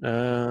down.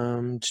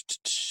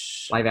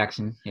 Live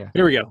Action, yeah.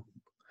 Here we go.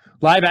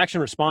 Live Action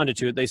responded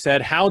to it. They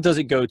said, how does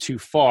it go too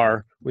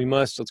far?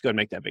 Let's go and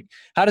make that big.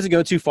 How does it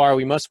go too far?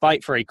 We must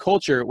fight for a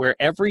culture where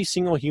every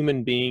single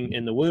human being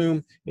in the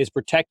womb is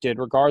protected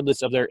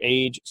regardless of their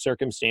age,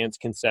 circumstance,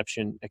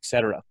 conception,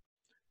 etc.,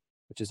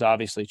 which is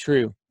obviously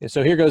true. And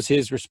so here goes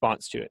his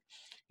response to it.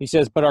 He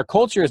says, but our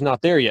culture is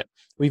not there yet.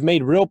 We've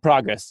made real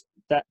progress.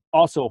 That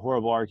also a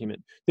horrible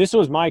argument. This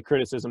was my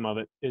criticism of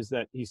it, is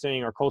that he's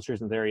saying our culture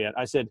isn't there yet.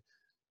 I said,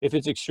 if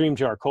it's extreme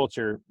to our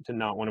culture to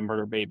not want to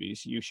murder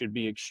babies, you should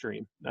be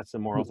extreme. That's the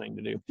moral thing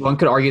to do. One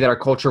could argue that our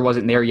culture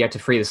wasn't there yet to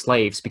free the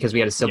slaves because we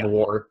had a civil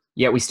war,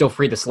 yet we still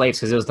freed the slaves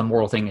because it was the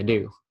moral thing to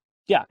do.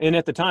 Yeah, and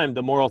at the time,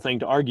 the moral thing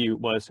to argue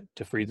was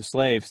to free the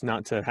slaves,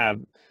 not to have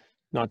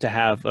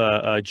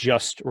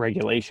just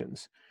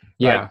regulations.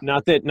 Yeah. Right?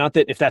 Not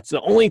that if that's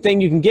the only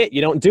thing you can get,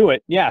 you don't do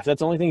it. Yeah, if that's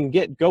the only thing you can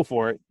get, go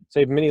for it.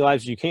 Save many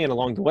lives as you can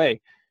along the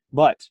way.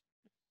 But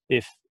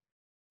if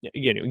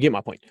you get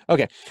my point.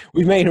 Okay,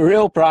 we've made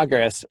real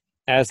progress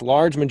as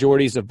large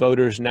majorities of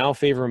voters now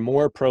favor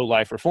more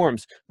pro-life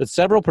reforms, but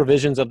several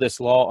provisions of this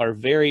law are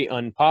very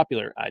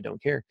unpopular. I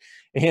don't care,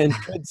 and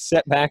could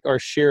set back our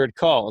shared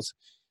cause.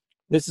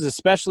 This is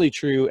especially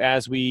true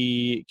as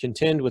we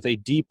contend with a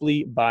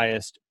deeply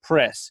biased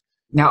press.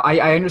 Now,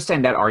 I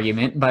understand that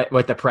argument, but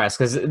with the press,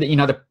 because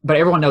but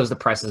everyone knows the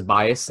press is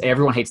biased.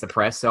 Everyone hates the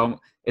press, so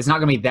it's not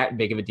going to be that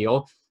big of a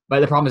deal. But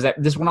the problem is that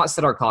this will not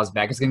set our cause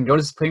back. It's going to go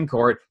to the Supreme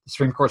Court. The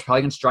Supreme Court's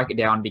probably going to strike it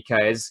down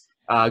because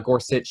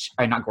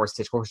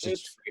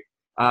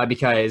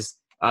because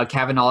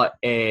Kavanaugh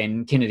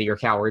and Kennedy are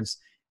cowards.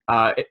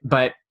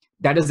 But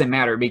that doesn't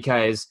matter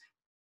because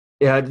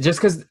just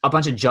because a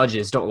bunch of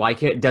judges don't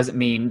like it doesn't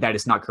mean that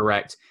it's not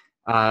correct.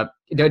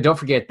 Don't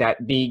forget that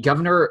the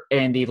governor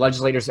and the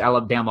legislators of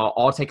Alabama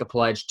all take a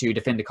pledge to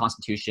defend the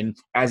Constitution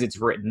as it's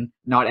written,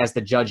 not as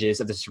the judges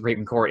of the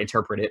Supreme Court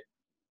interpret it.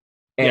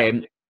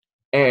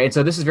 And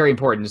so this is very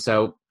important.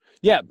 So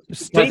Yeah,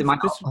 Because states, it might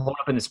not hold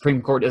up in the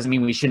Supreme Court doesn't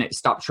mean we shouldn't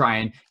stop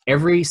trying.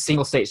 Every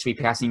single state should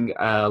be passing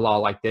a law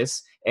like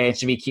this, and it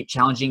should be keep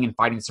challenging and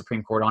fighting the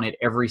Supreme Court on it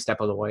every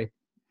step of the way.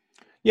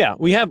 yeah,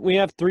 we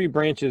have 3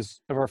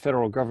 branches of our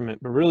federal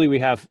government, but really we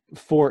have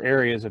 4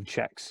 areas of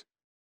checks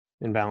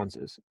and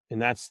balances,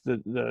 and that's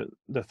the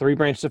 3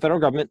 branches of federal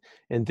government,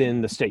 and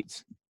then the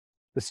states.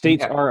 The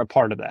states are a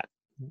part of that.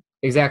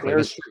 Exactly.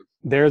 That's true.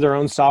 They're their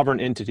own sovereign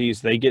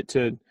entities. They get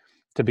to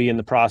be in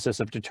the process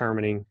of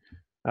determining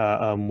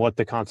how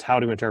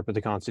to interpret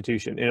the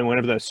Constitution. And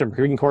whenever the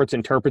Supreme Court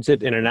interprets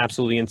it in an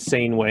absolutely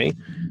insane way,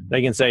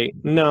 they can say,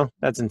 no,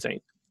 that's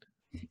insane.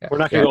 Yeah. We're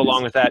not going to go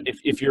along with that.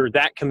 If you're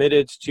that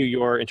committed to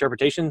your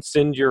interpretation,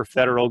 send your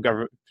federal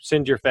government,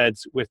 send your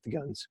feds with the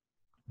guns.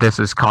 This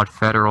is called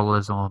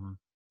federalism.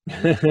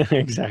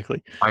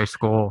 Exactly. High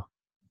school.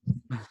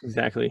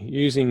 Exactly.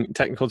 Using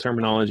technical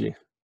terminology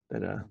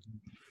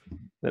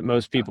that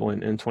most people in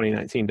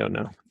 2019 don't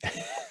know.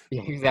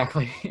 Yeah,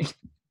 exactly.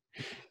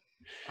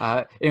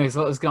 Anyways,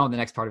 let's get on to the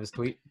next part of his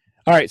tweet.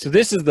 All right, so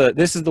this is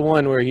the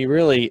one where he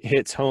really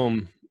hits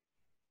home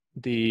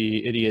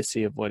the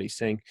idiocy of what he's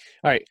saying.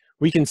 All right,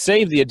 we can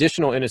save the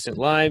additional innocent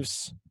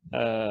lives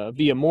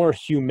via more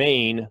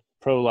humane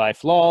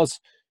pro-life laws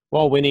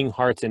while winning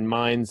hearts and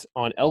minds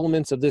on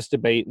elements of this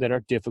debate that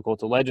are difficult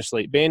to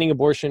legislate. Banning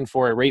abortion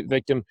for a rape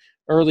victim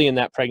early in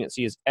that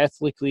pregnancy is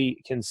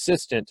ethically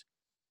consistent,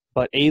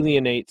 but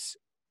alienates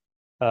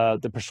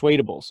the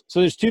persuadables. So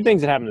there's 2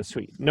 things that happen in this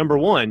tweet. Number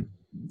one,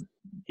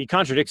 he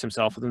contradicts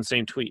himself within the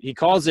same tweet. He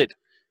calls it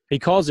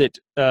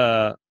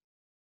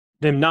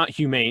them not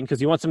humane because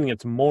he wants something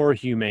that's more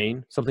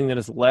humane. Something that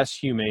is less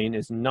humane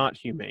is not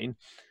humane.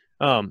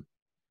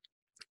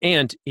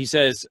 And he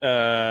says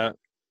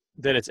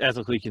that it's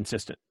ethically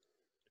consistent,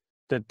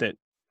 that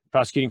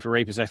prosecuting for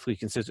rape is ethically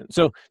consistent.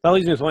 So that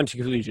leads me with 1 or 2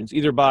 conclusions.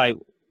 Either by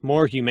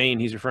more humane,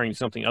 he's referring to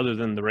something other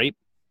than the rape,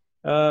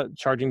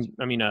 making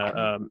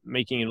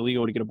it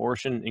illegal to get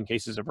abortion in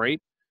cases of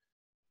rape.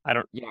 I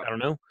don't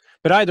know.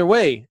 But either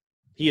way,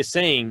 he is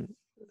saying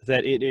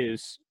that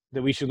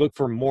that we should look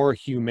for more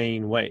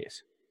humane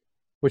ways,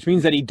 which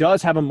means that he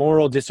does have a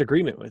moral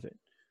disagreement with it.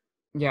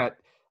 Yeah,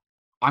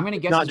 I'm going to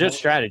guess not just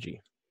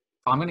strategy.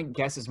 I'm going to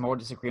guess his moral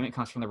disagreement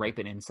comes from the rape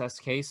and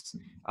incest case.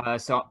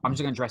 So I'm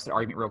just going to address that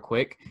argument real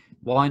quick.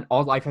 1,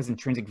 all life has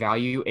intrinsic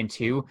value, and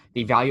 2,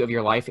 the value of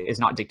your life is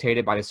not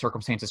dictated by the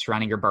circumstances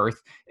surrounding your birth.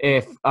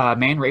 If a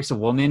man rapes a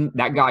woman,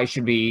 that guy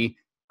should be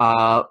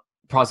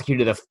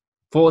prosecuted to the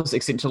fullest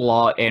extent to the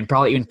law, and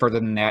probably even further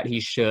than that. He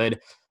should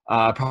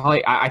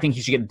I think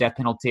he should get the death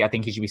penalty. I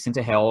think he should be sent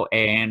to hell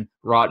and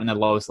rot in the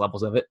lowest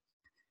levels of it.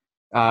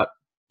 But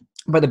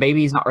the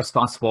baby is not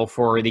responsible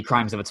for the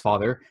crimes of its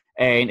father,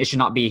 and it should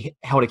not be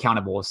held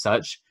accountable as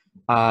such.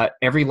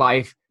 Every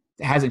life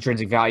has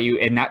intrinsic value,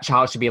 and that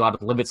child should be allowed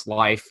to live its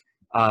life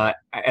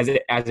as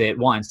it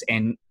wants.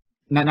 And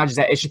not just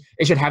that,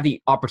 it should have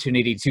the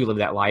opportunity to live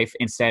that life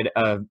instead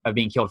of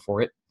being killed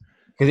for it.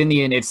 Because in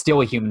the end, it's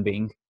still a human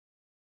being.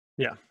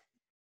 Yeah.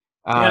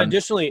 And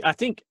additionally, I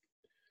think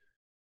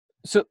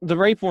so. The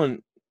rape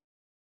one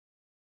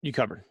you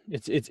covered.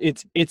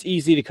 It's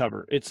easy to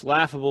cover. It's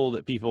laughable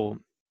that people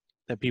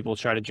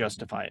try to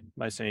justify it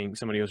by saying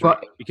somebody was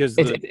raped because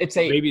the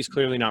baby is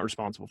clearly not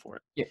responsible for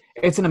it. Yeah,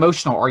 it's an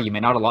emotional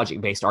argument, not a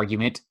logic-based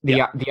argument.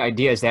 The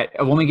idea is that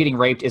a woman getting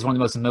raped is one of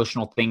the most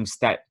emotional things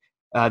that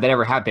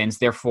ever happens.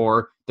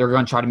 Therefore, they're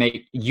going to try to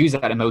use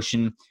that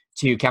emotion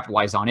to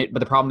capitalize on it. But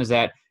the problem is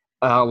that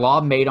law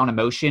made on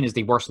emotion is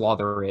the worst law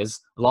there is.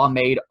 Law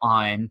made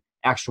on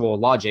actual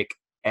logic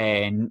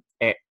and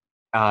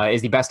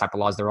is the best type of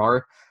laws there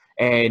are.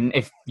 And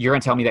if you're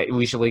going to tell me that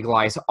we should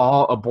legalize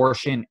all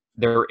abortion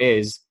there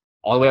is,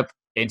 all the way up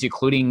into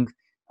including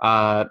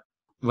when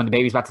the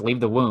baby's about to leave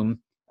the womb,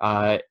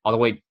 all the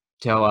way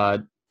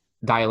to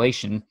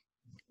dilation,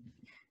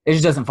 it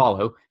just doesn't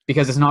follow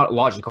because it's not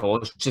logical.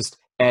 It's just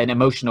an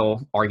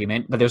emotional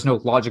argument, but there's no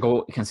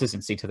logical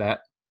consistency to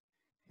that.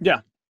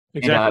 Yeah,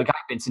 exactly. And Guy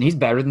Benson, he's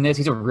better than this.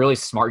 He's a really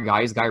smart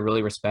guy. He's a guy I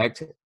really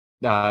respect.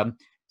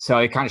 So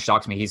it kind of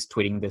shocks me he's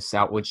tweeting this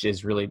out, which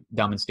is really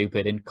dumb and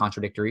stupid and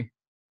contradictory.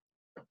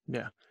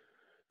 Yeah,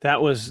 that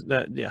was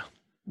that. Yeah,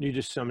 you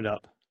just summed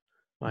up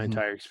my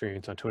entire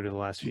experience on Twitter the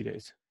last few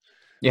days.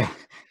 Yeah.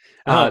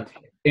 We're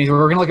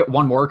going to look at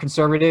one more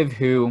conservative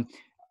who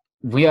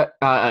we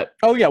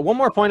one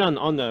more point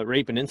on the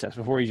rape and incest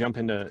before we jump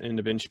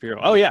into Ben Shapiro.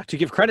 Oh yeah, to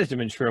give credit to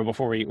Ben Shapiro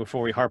before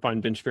we harp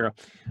on Ben Shapiro,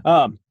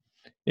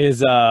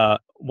 is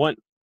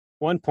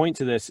one point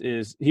to this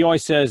is he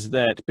always says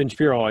that Ben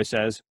Shapiro always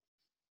says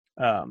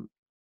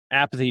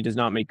apathy does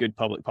not make good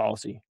public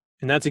policy.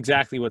 And that's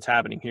exactly what's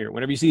happening here.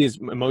 Whenever you see these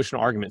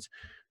emotional arguments,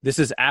 this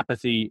is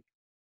apathy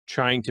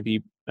trying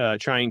to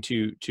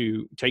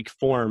take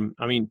form.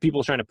 I mean,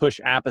 people trying to push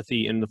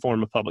apathy in the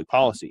form of public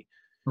policy.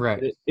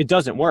 Right. It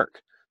doesn't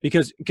work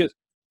because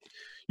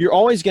you're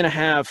always going to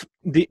have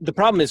the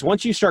problem is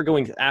once you start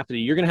going to apathy,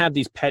 you're going to have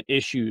these pet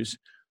issues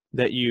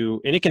and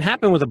it can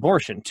happen with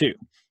abortion too.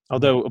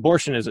 Although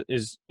abortion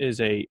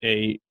is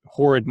a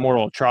horrid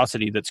moral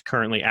atrocity that's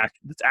currently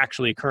that's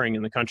actually occurring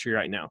in the country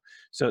right now.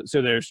 So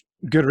there's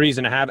good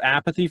reason to have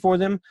apathy for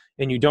them,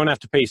 and you don't have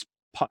to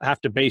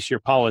base your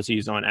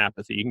policies on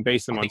apathy. You can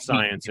base them on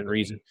science and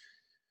reason.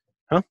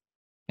 Huh?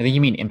 I think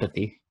you mean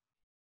empathy.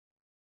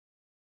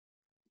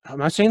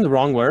 Am I saying the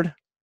wrong word?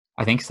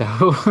 I think so.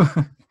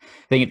 I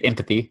think it's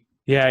empathy.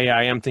 Yeah,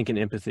 I am thinking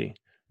empathy.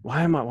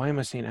 Why am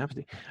I saying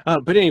apathy?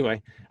 But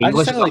anyway,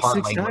 English I just said it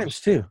like 6 times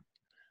too.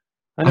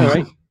 I know,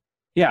 right?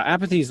 Yeah,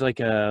 apathy is like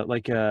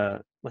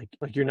you're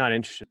not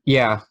interested.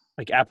 Yeah.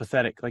 Like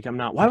apathetic. Like I'm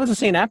not. Why was I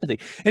saying apathy?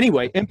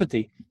 Anyway,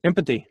 empathy.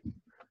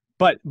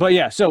 But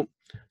yeah, so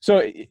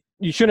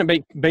you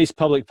shouldn't base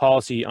public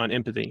policy on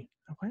empathy.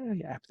 Why did I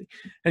get apathy?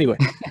 Anyway,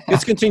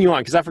 let's continue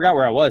on because I forgot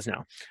where I was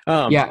now.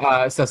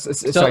 So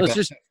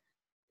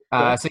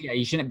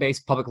you shouldn't base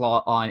public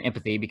law on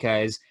empathy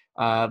because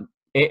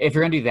if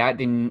you're going to do that,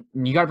 then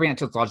you got to bring it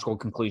to its logical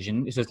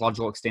conclusion. It's just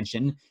logical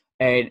extension.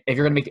 And if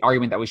you're going to make the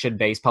argument that we should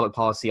base public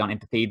policy on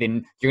empathy,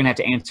 then you're going to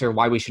have to answer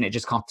why we shouldn't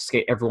just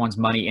confiscate everyone's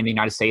money in the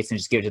United States and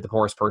just give it to the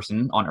poorest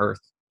person on earth.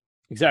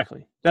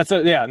 Exactly.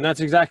 And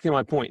that's exactly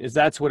my point. Is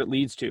that's what it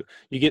leads to.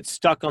 You get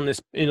stuck on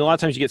this, and a lot of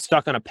times you get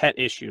stuck on a pet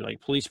issue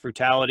like police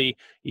brutality,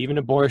 even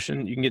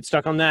abortion. You can get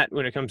stuck on that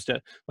when it comes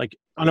to like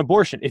on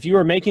abortion. If you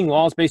are making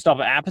laws based off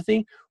of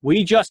apathy,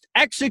 we just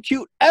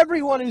execute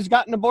everyone who's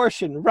got an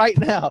abortion right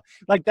now.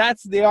 Like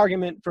that's the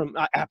argument from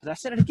apathy. I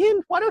said it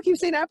again. Why do I keep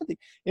saying apathy?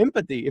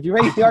 Empathy. If you're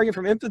making the argument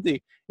from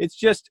empathy, it's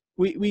just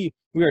we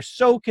are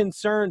so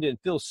concerned and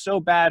feel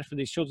so bad for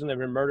these children that have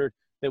been murdered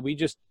that we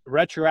just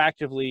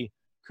retroactively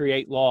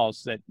create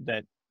laws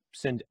that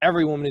send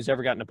every woman who's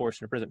ever gotten an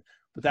abortion to prison.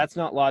 But that's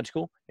not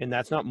logical, and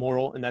that's not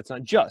moral, and that's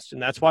not just.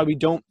 And that's why we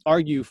don't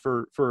argue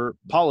for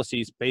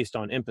policies based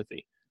on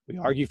empathy. We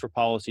argue for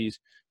policies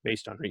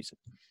based on reason.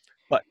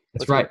 But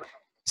that's right.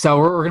 So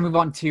we're going to move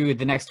on to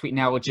the next tweet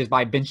now, which is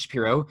by Ben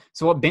Shapiro.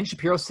 So what Ben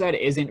Shapiro said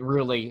isn't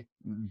really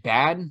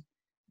bad.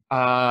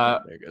 There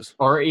it goes.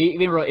 Or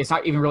even really, it's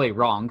not even really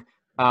wrong.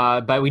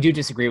 But we do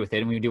disagree with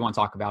it, and we do want to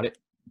talk about it.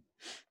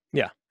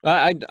 Yeah.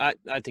 I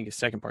think his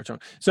second part's wrong.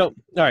 So, all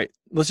right,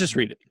 let's just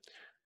read it.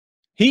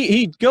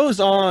 He goes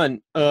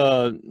on,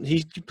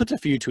 he puts a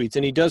few tweets,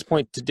 and he does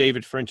point to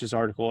David French's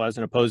article as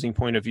an opposing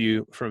point of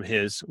view from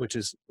his, which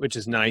is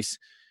nice.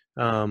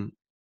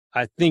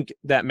 I think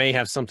that may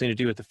have something to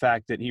do with the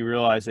fact that he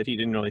realized that he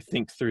didn't really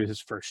think through his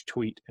first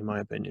tweet, in my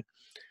opinion.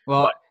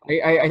 Well,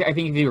 I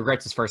think if he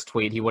regrets his first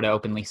tweet, he would have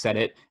openly said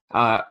it.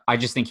 I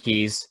just think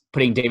he's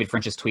putting David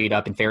French's tweet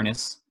up in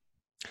fairness.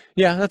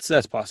 Yeah,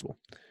 that's possible.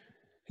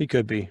 He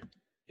could be.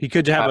 He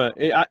could have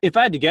if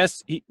I had to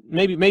guess,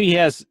 maybe he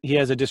has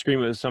a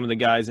disagreement with some of the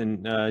guys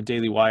in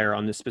Daily Wire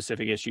on this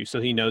specific issue, so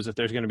he knows that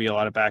there's going to be a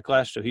lot of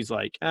backlash. So he's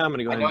like, I'm going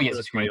to go. I know he has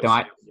a disagreement.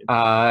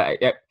 I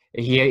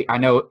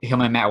know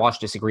him and Matt Walsh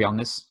disagree on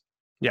this.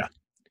 Yeah,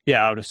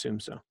 I would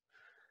assume so.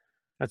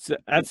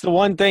 That's the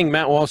one thing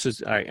Matt Walsh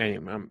is.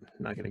 I'm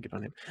not going to get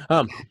on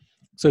him.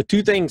 So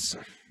two things.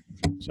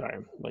 Sorry,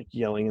 I'm like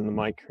yelling in the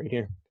mic right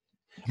here.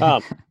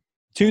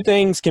 Two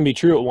things can be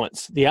true at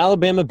once. The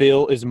Alabama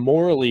bill is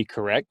morally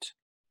correct.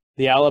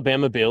 The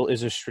Alabama bill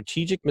is a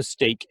strategic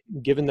mistake,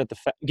 given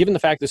the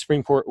fact the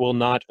Supreme Court will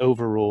not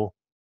overrule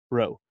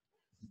Roe.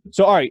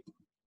 So, all right,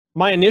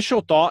 my initial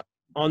thought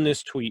on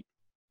this tweet,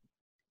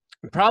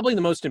 probably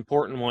the most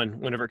important one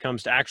whenever it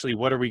comes to actually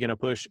what are we going to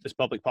push as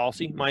public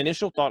policy, my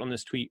initial thought on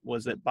this tweet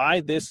was that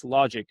by this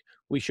logic,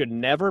 we should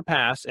never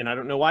pass, and I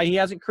don't know why he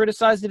hasn't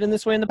criticized it in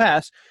this way in the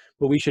past,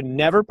 but we should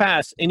never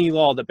pass any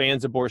law that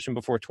bans abortion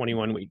before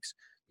 21 weeks.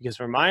 Because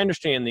from my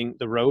understanding,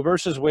 the Roe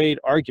versus Wade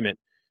argument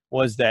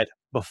was that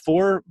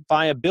before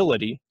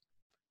viability,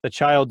 the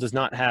child does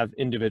not have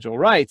individual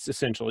rights,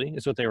 essentially,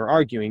 is what they were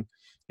arguing,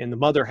 and the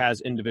mother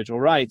has individual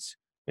rights,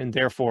 and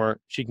therefore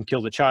she can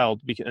kill the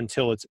child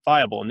until it's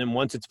viable. And then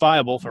once it's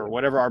viable, for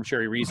whatever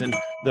arbitrary reason,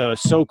 the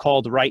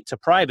so-called right to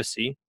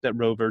privacy that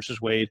Roe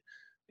versus Wade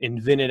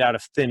invented out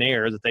of thin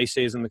air that they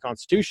say is in the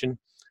Constitution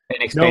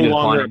no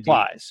longer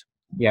applies.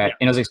 Yeah, and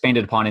it was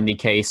expanded upon in the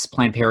case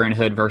Planned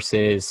Parenthood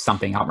versus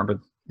something. I don't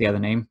remember the other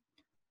name.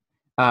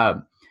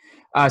 I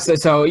think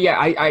it's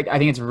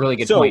a really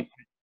good point.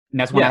 And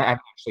that's one I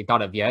haven't actually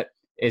thought of yet.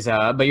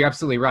 But you're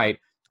absolutely right.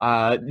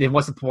 Then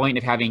what's the point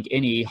of having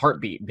any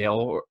heartbeat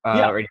bill?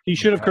 He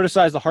should have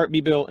criticized the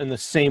heartbeat bill in the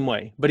same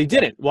way, but he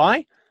didn't.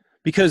 Why?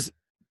 Because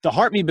the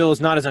heartbeat bill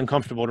is not as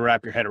uncomfortable to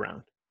wrap your head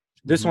around.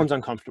 This one's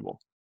uncomfortable.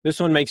 This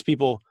one makes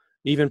people,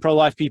 even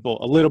pro-life people,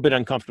 a little bit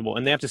uncomfortable.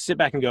 And they have to sit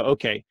back and go,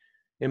 okay,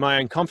 am I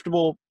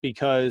uncomfortable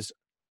because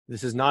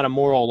this is not a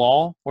moral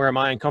law, or am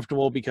I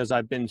uncomfortable because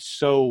I've been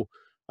so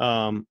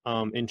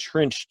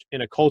entrenched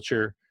in a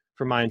culture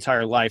for my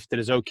entire life that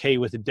is okay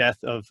with the death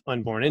of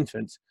unborn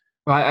infants?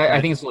 Well, I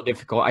think it's a little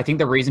difficult. I think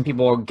the reason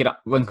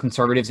when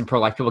conservatives and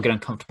pro-life people get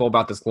uncomfortable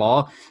about this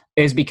law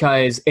is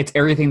because it's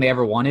everything they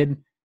ever wanted,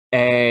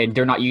 and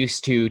they're not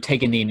used to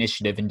taking the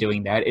initiative and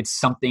doing that. It's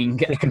something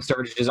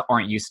conservatives just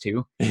aren't used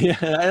to.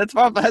 Yeah,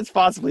 that's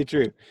possibly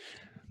true.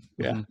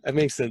 Yeah, that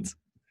makes sense.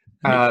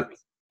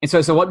 And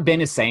so what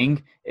Ben is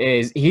saying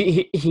is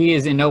he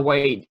is in no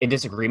way in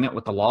disagreement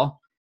with the law.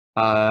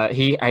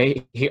 He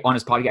on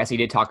his podcast, he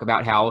did talk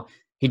about how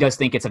he does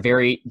think it's a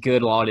very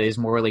good law. It is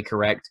morally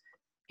correct.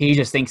 He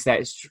just thinks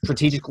that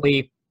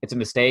strategically it's a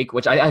mistake,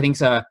 which I think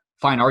is a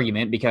fine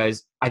argument,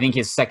 because I think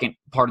his second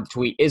part of the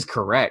tweet is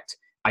correct.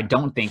 I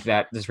don't think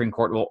that the Supreme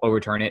Court will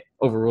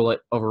overrule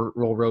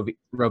Roe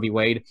v.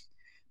 Wade.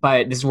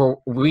 But this is where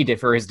we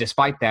differ, is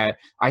despite that,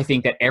 I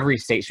think that every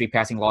state should be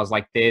passing laws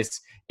like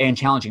this and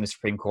challenging the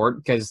Supreme Court,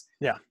 because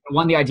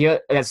the idea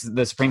that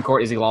the Supreme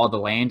Court is the law of the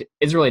land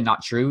is really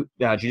not true.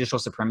 Judicial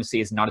supremacy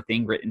is not a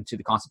thing written into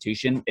the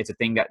Constitution. It's a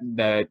thing that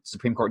the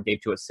Supreme Court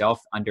gave to itself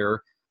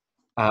under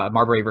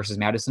Marbury versus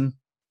Madison,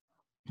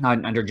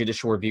 under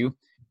judicial review.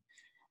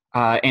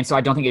 And so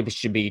I don't think it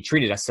should be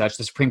treated as such.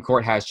 The Supreme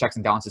Court has checks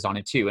and balances on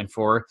it too. And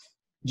for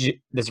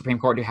the Supreme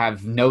Court to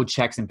have no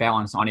checks and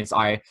balance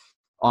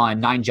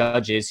on 9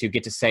 judges who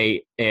get to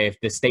say if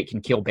the state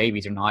can kill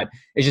babies or not,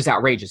 is just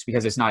outrageous,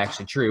 because it's not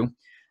actually true.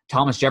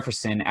 Thomas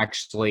Jefferson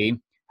actually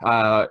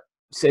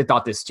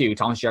thought this too.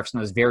 Thomas Jefferson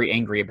was very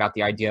angry about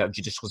the idea of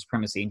judicial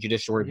supremacy and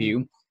judicial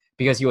review,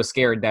 because he was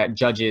scared that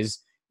judges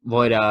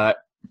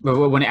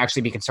wouldn't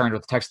actually be concerned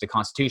with the text of the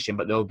Constitution,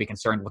 but they'll be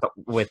concerned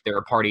with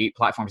their party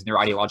platforms and their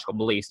ideological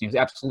beliefs. And he was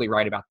absolutely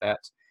right about that.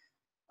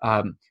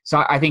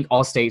 So I think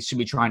all states should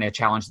be trying to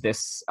challenge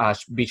this,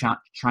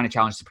 trying to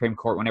challenge the Supreme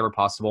Court whenever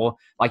possible.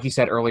 Like you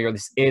said earlier,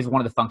 this is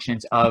one of the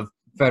functions of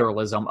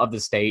federalism of the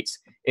states,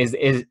 is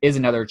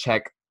another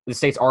check. The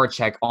states are a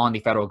check on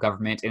the federal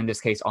government, in this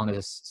case on the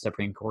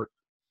Supreme Court.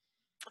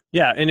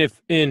 Yeah,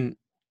 and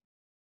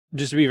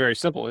just to be very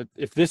simple,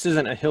 if this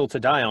isn't a hill to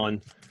die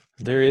on,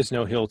 there is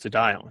no hill to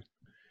die on.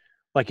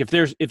 Like if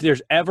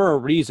there's ever a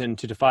reason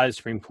to defy the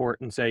Supreme Court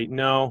and say,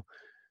 no,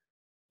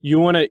 you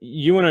want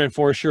to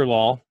enforce your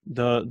law,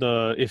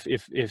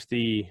 if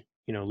the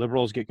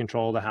liberals get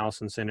control of the House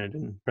and Senate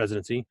and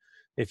presidency,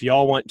 if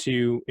y'all want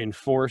to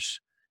enforce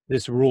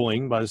this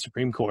ruling by the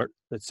Supreme Court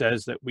that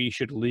says that we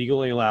should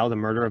legally allow the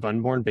murder of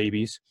unborn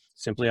babies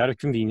simply out of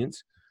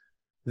convenience,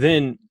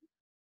 then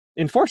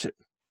enforce it.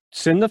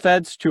 Send the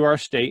feds to our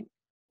state.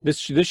 This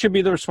should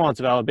be the response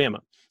of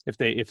Alabama. If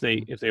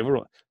they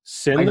overrule it,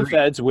 send the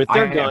feds with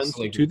their guns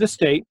to the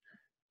state,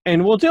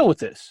 and we'll deal with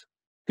this.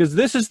 Because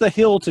this is the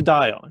hill to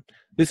die on.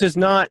 This is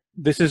not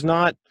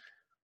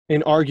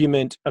an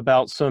argument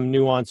about some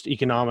nuanced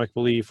economic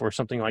belief or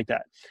something like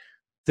that.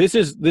 This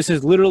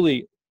is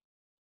literally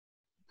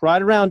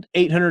right around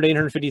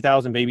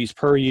 850,000 babies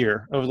per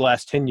year over the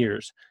last 10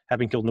 years have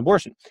been killed in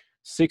abortion.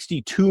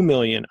 62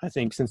 million, I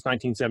think, since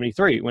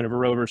 1973, whenever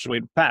Roe versus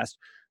Wade passed.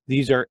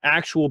 These are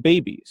actual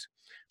babies.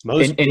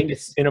 Most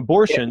babies in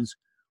abortions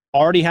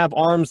already have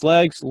arms,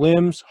 legs,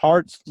 limbs,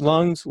 hearts,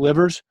 lungs,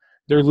 livers.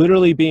 They're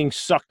literally being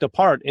sucked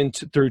apart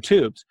through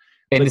tubes.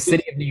 In the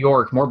city of New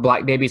York, more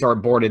black babies are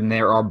aborted than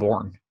there are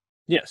born.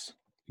 Yes,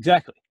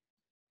 exactly.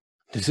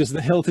 This is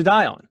the hill to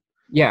die on.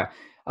 Yeah,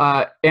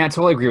 and I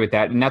totally agree with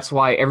that. And that's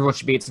why everyone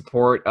should be in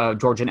support of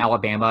Georgia and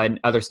Alabama and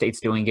other states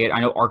doing it. I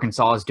know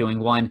Arkansas is doing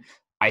one.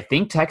 I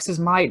think Texas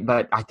might,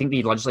 but I think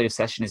the legislative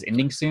session is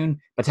ending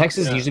soon. But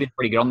Texas has usually been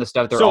pretty good on this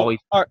stuff. They're always...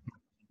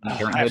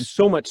 I have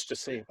so much to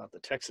say about the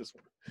Texas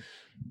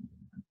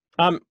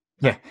one.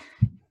 Yeah.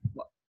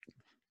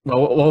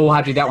 Well, we'll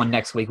have to do that one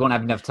next week. We won't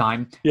have enough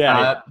time.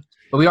 But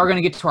we are going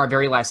to get to our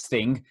very last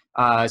thing.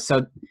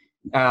 So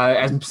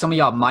as some of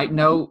y'all might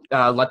know,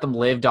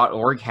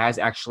 letthemlive.org has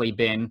actually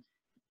been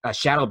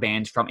shadow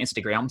banned from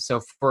Instagram.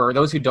 So for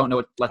those who don't know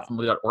what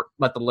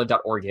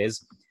letthemlive.org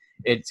is,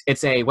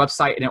 it's a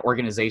website and an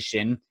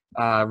organization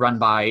run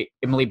by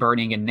Emily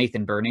Burning and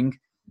Nathan Burning,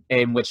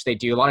 in which they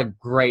do a lot of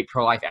great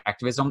pro-life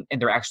activism, and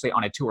they're actually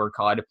on a tour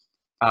called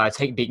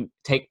Take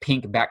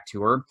Pink Back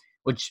Tour,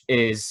 which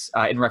is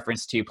in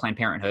reference to Planned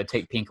Parenthood.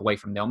 Take pink away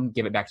from them,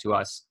 give it back to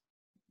us.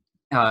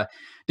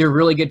 They're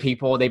really good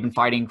people. They've been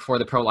fighting for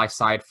the pro-life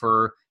side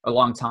for a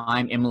long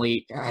time.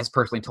 Emily has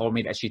personally told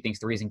me that she thinks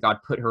the reason God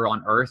put her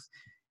on earth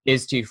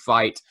is to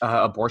fight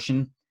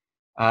abortion,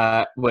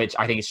 which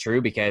I think is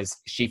true, because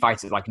she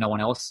fights it like no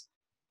one else.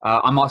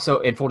 I'm also,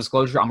 in full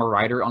disclosure, I'm a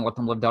writer on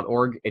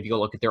letthemlive.org. If you go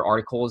look at their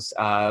articles,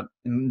 the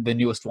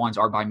newest ones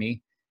are by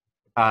me.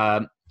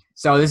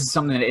 So this is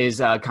something that is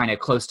kind of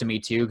close to me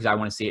too, because I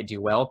want to see it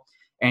do well.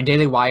 And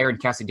Daily Wire and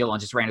Cassie Dillon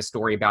just ran a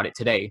story about it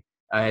today.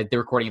 The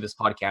recording of this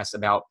podcast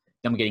about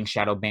them getting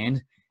shadow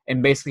banned.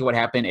 And basically what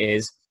happened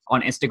is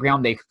on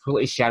Instagram, they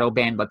completely shadow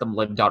banned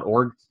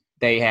letthemlive.org.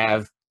 They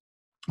have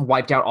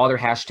wiped out all their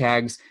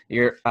hashtags,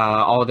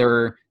 all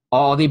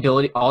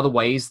the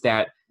ways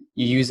that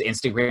you use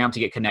Instagram to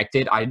get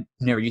connected. I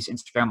never used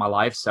Instagram in my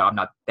life, so I'm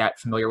not that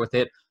familiar with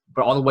it.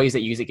 But all the ways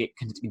that you use it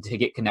to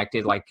get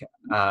connected, like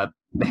the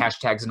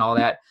hashtags and all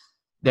that,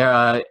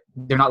 they're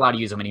not allowed to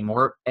use them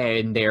anymore,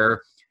 and their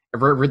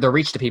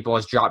reach to people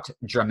has dropped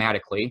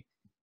dramatically.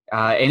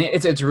 And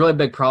it's a really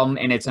big problem,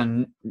 and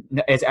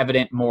it's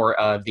evident more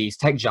of these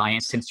tech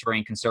giants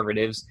censoring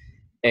conservatives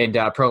and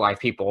pro-life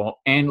people.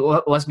 And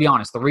let's be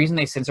honest, the reason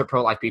they censor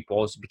pro-life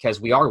people is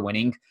because we are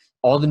winning.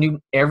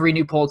 Every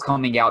new poll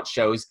coming out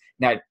shows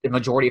that the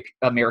majority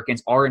of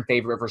Americans are in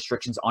favor of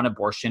restrictions on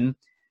abortion.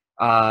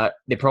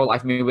 The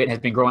pro-life movement has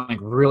been growing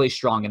really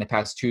strong in the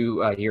past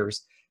 2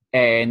 years,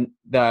 and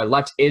the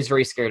left is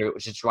very scared of it,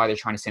 which is why they're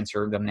trying to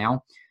censor them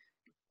now.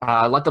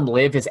 Let Them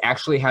Live is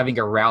actually having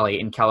a rally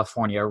in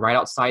California right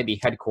outside the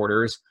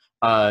headquarters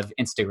of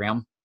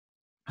Instagram.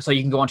 So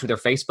you can go onto their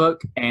Facebook,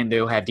 and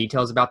they'll have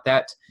details about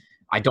that.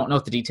 I don't know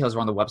if the details are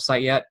on the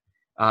website yet.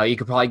 You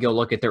could probably go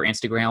look at their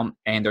Instagram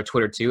and their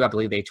Twitter too. I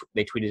believe they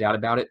tweeted out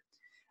about it.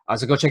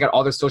 So go check out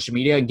all their social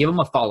media and give them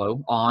a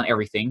follow on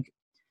everything,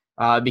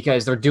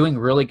 because they're doing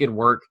really good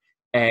work,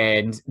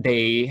 and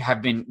they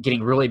have been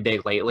getting really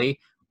big lately.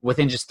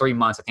 Within just 3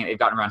 months, I think they've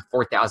gotten around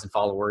 4,000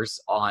 followers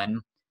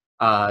on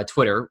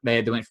Twitter.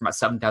 They went from about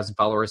 7,000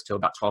 followers to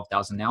about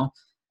 12,000 now,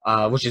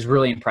 which is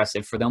really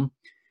impressive for them.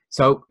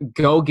 So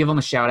go give them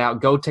a shout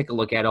out. Go take a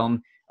look at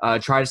them.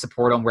 Try to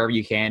support them wherever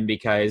you can,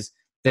 because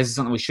this is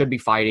something we should be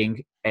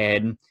fighting.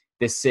 And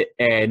this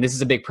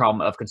is a big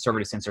problem of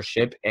conservative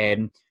censorship.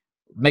 And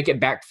make it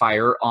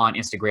backfire on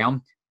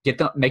Instagram.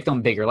 Make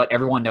them bigger. Let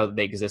everyone know that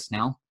they exist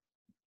now.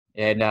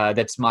 And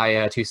that's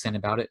my 2 cents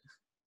about it.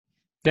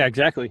 Yeah,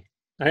 exactly.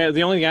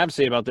 The only thing I have to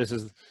say about this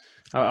is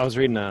I was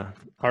reading an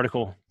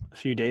article a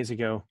few days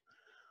ago.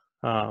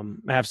 I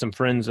have some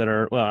friends that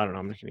are, well, I don't know,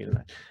 I'm not going to get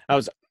into that.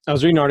 I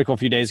was reading an article a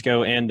few days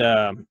ago,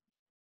 and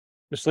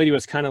this lady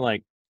was kind of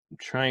like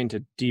trying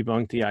to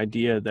debunk the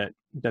idea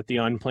that the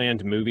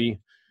unplanned movie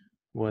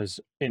was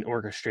an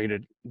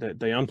orchestrated,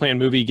 the unplanned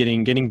movie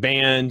getting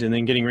banned and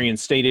then getting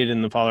reinstated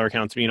and the follower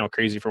accounts being all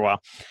crazy for a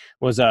while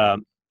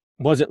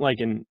wasn't like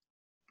an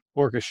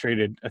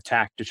orchestrated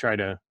attack to try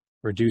to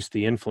reduce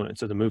the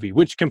influence of the movie,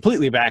 which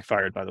completely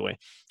backfired, by the way,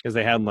 because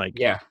they had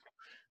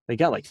they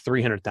got like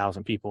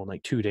 300,000 people in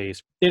like 2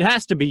 days. It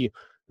has to be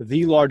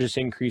the largest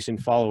increase in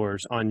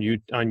followers on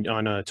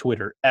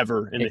Twitter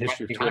ever in the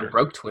history of Twitter.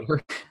 Broke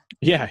Twitter.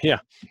 Yeah.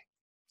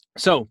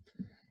 So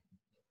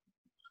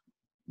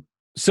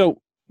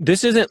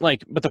this isn't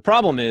like, but the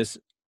problem is,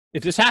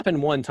 if this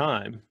happened one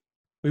time,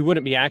 we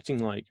wouldn't be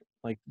acting like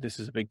this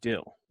is a big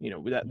deal.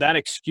 That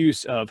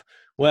excuse of,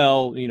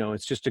 well,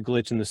 it's just a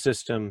glitch in the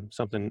system,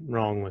 something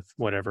wrong with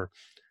whatever.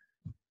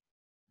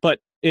 But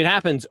it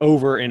happens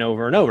over and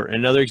over and over.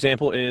 Another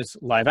example is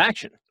live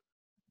action.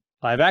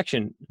 Live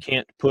action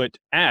can't put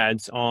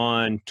ads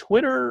on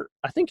Twitter.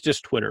 I think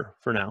just Twitter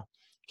for now.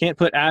 Can't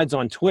put ads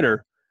on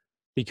Twitter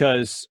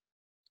because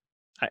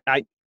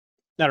I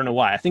don't know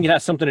why. I think it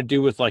has something to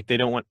do with like they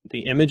don't want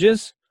the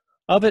images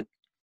of it.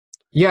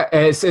 Yeah,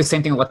 it's the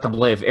same thing with Let Them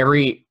Live.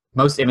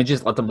 Most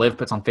images Let Them Live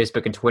puts on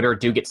Facebook and Twitter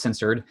do get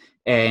censored,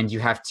 and you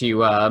have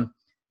to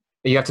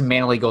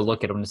manually go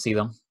look at them to see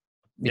them,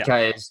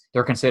 because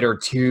they're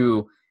considered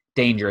too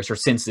dangerous or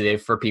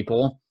sensitive for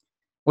people,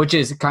 which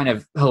is kind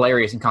of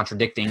hilarious and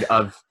contradicting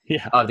of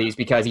these,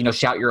 because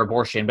shout your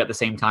abortion, but at the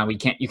same time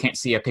you can't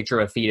see a picture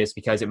of a fetus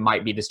because it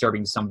might be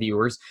disturbing to some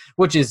viewers,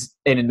 which is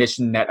an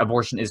admission that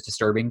abortion is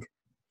disturbing.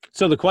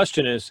 So the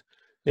question is,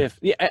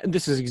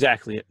 this is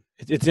exactly it.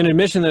 It's an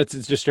admission that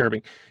it's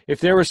disturbing. If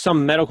there was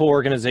some medical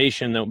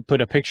organization that would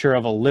put a picture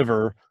of a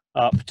liver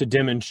up to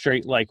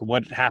demonstrate like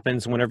what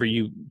happens whenever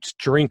you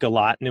drink a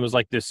lot, and it was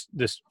like this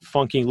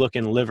funky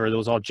looking liver that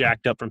was all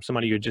jacked up from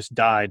somebody who had just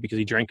died because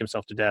he drank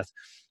himself to death,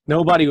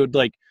 nobody would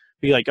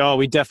be like, oh,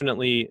 we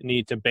definitely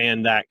need to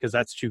ban that because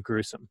that's too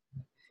gruesome.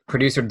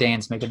 Producer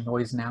Dan's making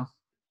noise now.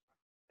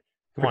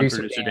 Come on,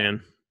 Producer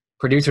Dan.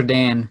 Producer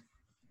Dan.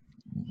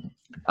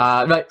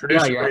 But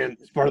Producer Dan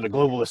is part of the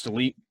globalist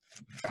elite.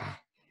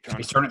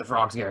 He's turning the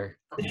frogs here.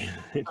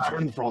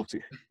 Turning the frogs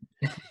here.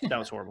 That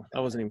was horrible.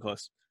 That wasn't even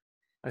close.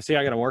 I see.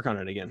 I got to work on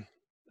it again.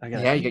 You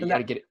got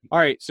to get it. All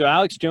right. So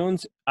Alex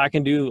Jones, I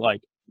can do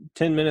like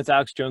 10 minutes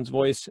Alex Jones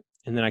voice,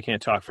 and then I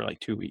can't talk for like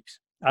 2 weeks.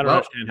 I don't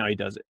understand how he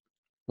does it.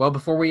 Well,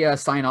 before we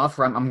sign off,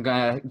 I'm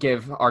going to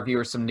give our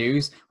viewers some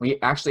news. We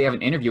actually have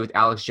an interview with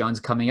Alex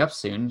Jones coming up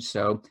soon,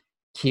 so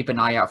keep an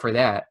eye out for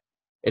that.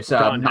 It's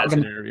Don has an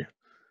interview.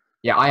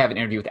 Yeah, I have an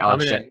interview with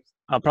Alex Jones.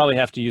 I'll probably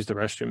have to use the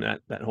restroom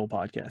that whole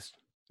podcast.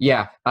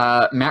 Yeah,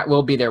 Matt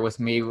will be there with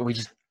me.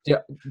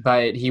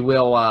 But he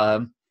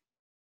will.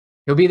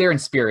 He'll be there in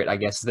spirit, I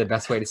guess is the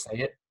best way to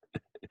say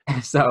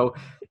it. So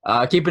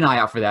keep an eye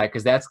out for that,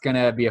 because that's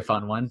gonna be a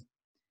fun one.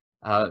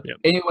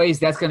 Anyways,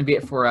 that's gonna be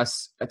it for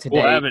us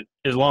today. We'll have it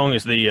as long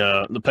as the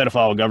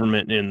pedophile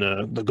government and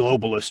the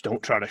globalists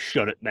don't try to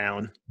shut it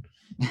down.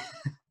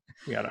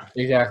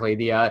 Exactly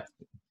the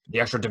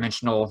extra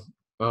dimensional.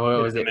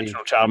 What was it?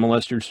 Dimensional child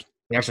molesters.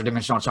 The extra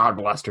dimensional child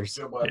molesters.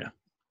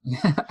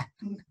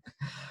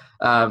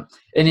 Yeah.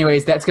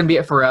 Anyways, that's going to be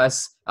it for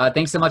us.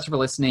 Thanks so much for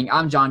listening.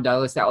 I'm John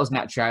Douglas. That was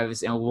Matt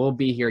Travis, and we'll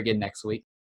be here again next week.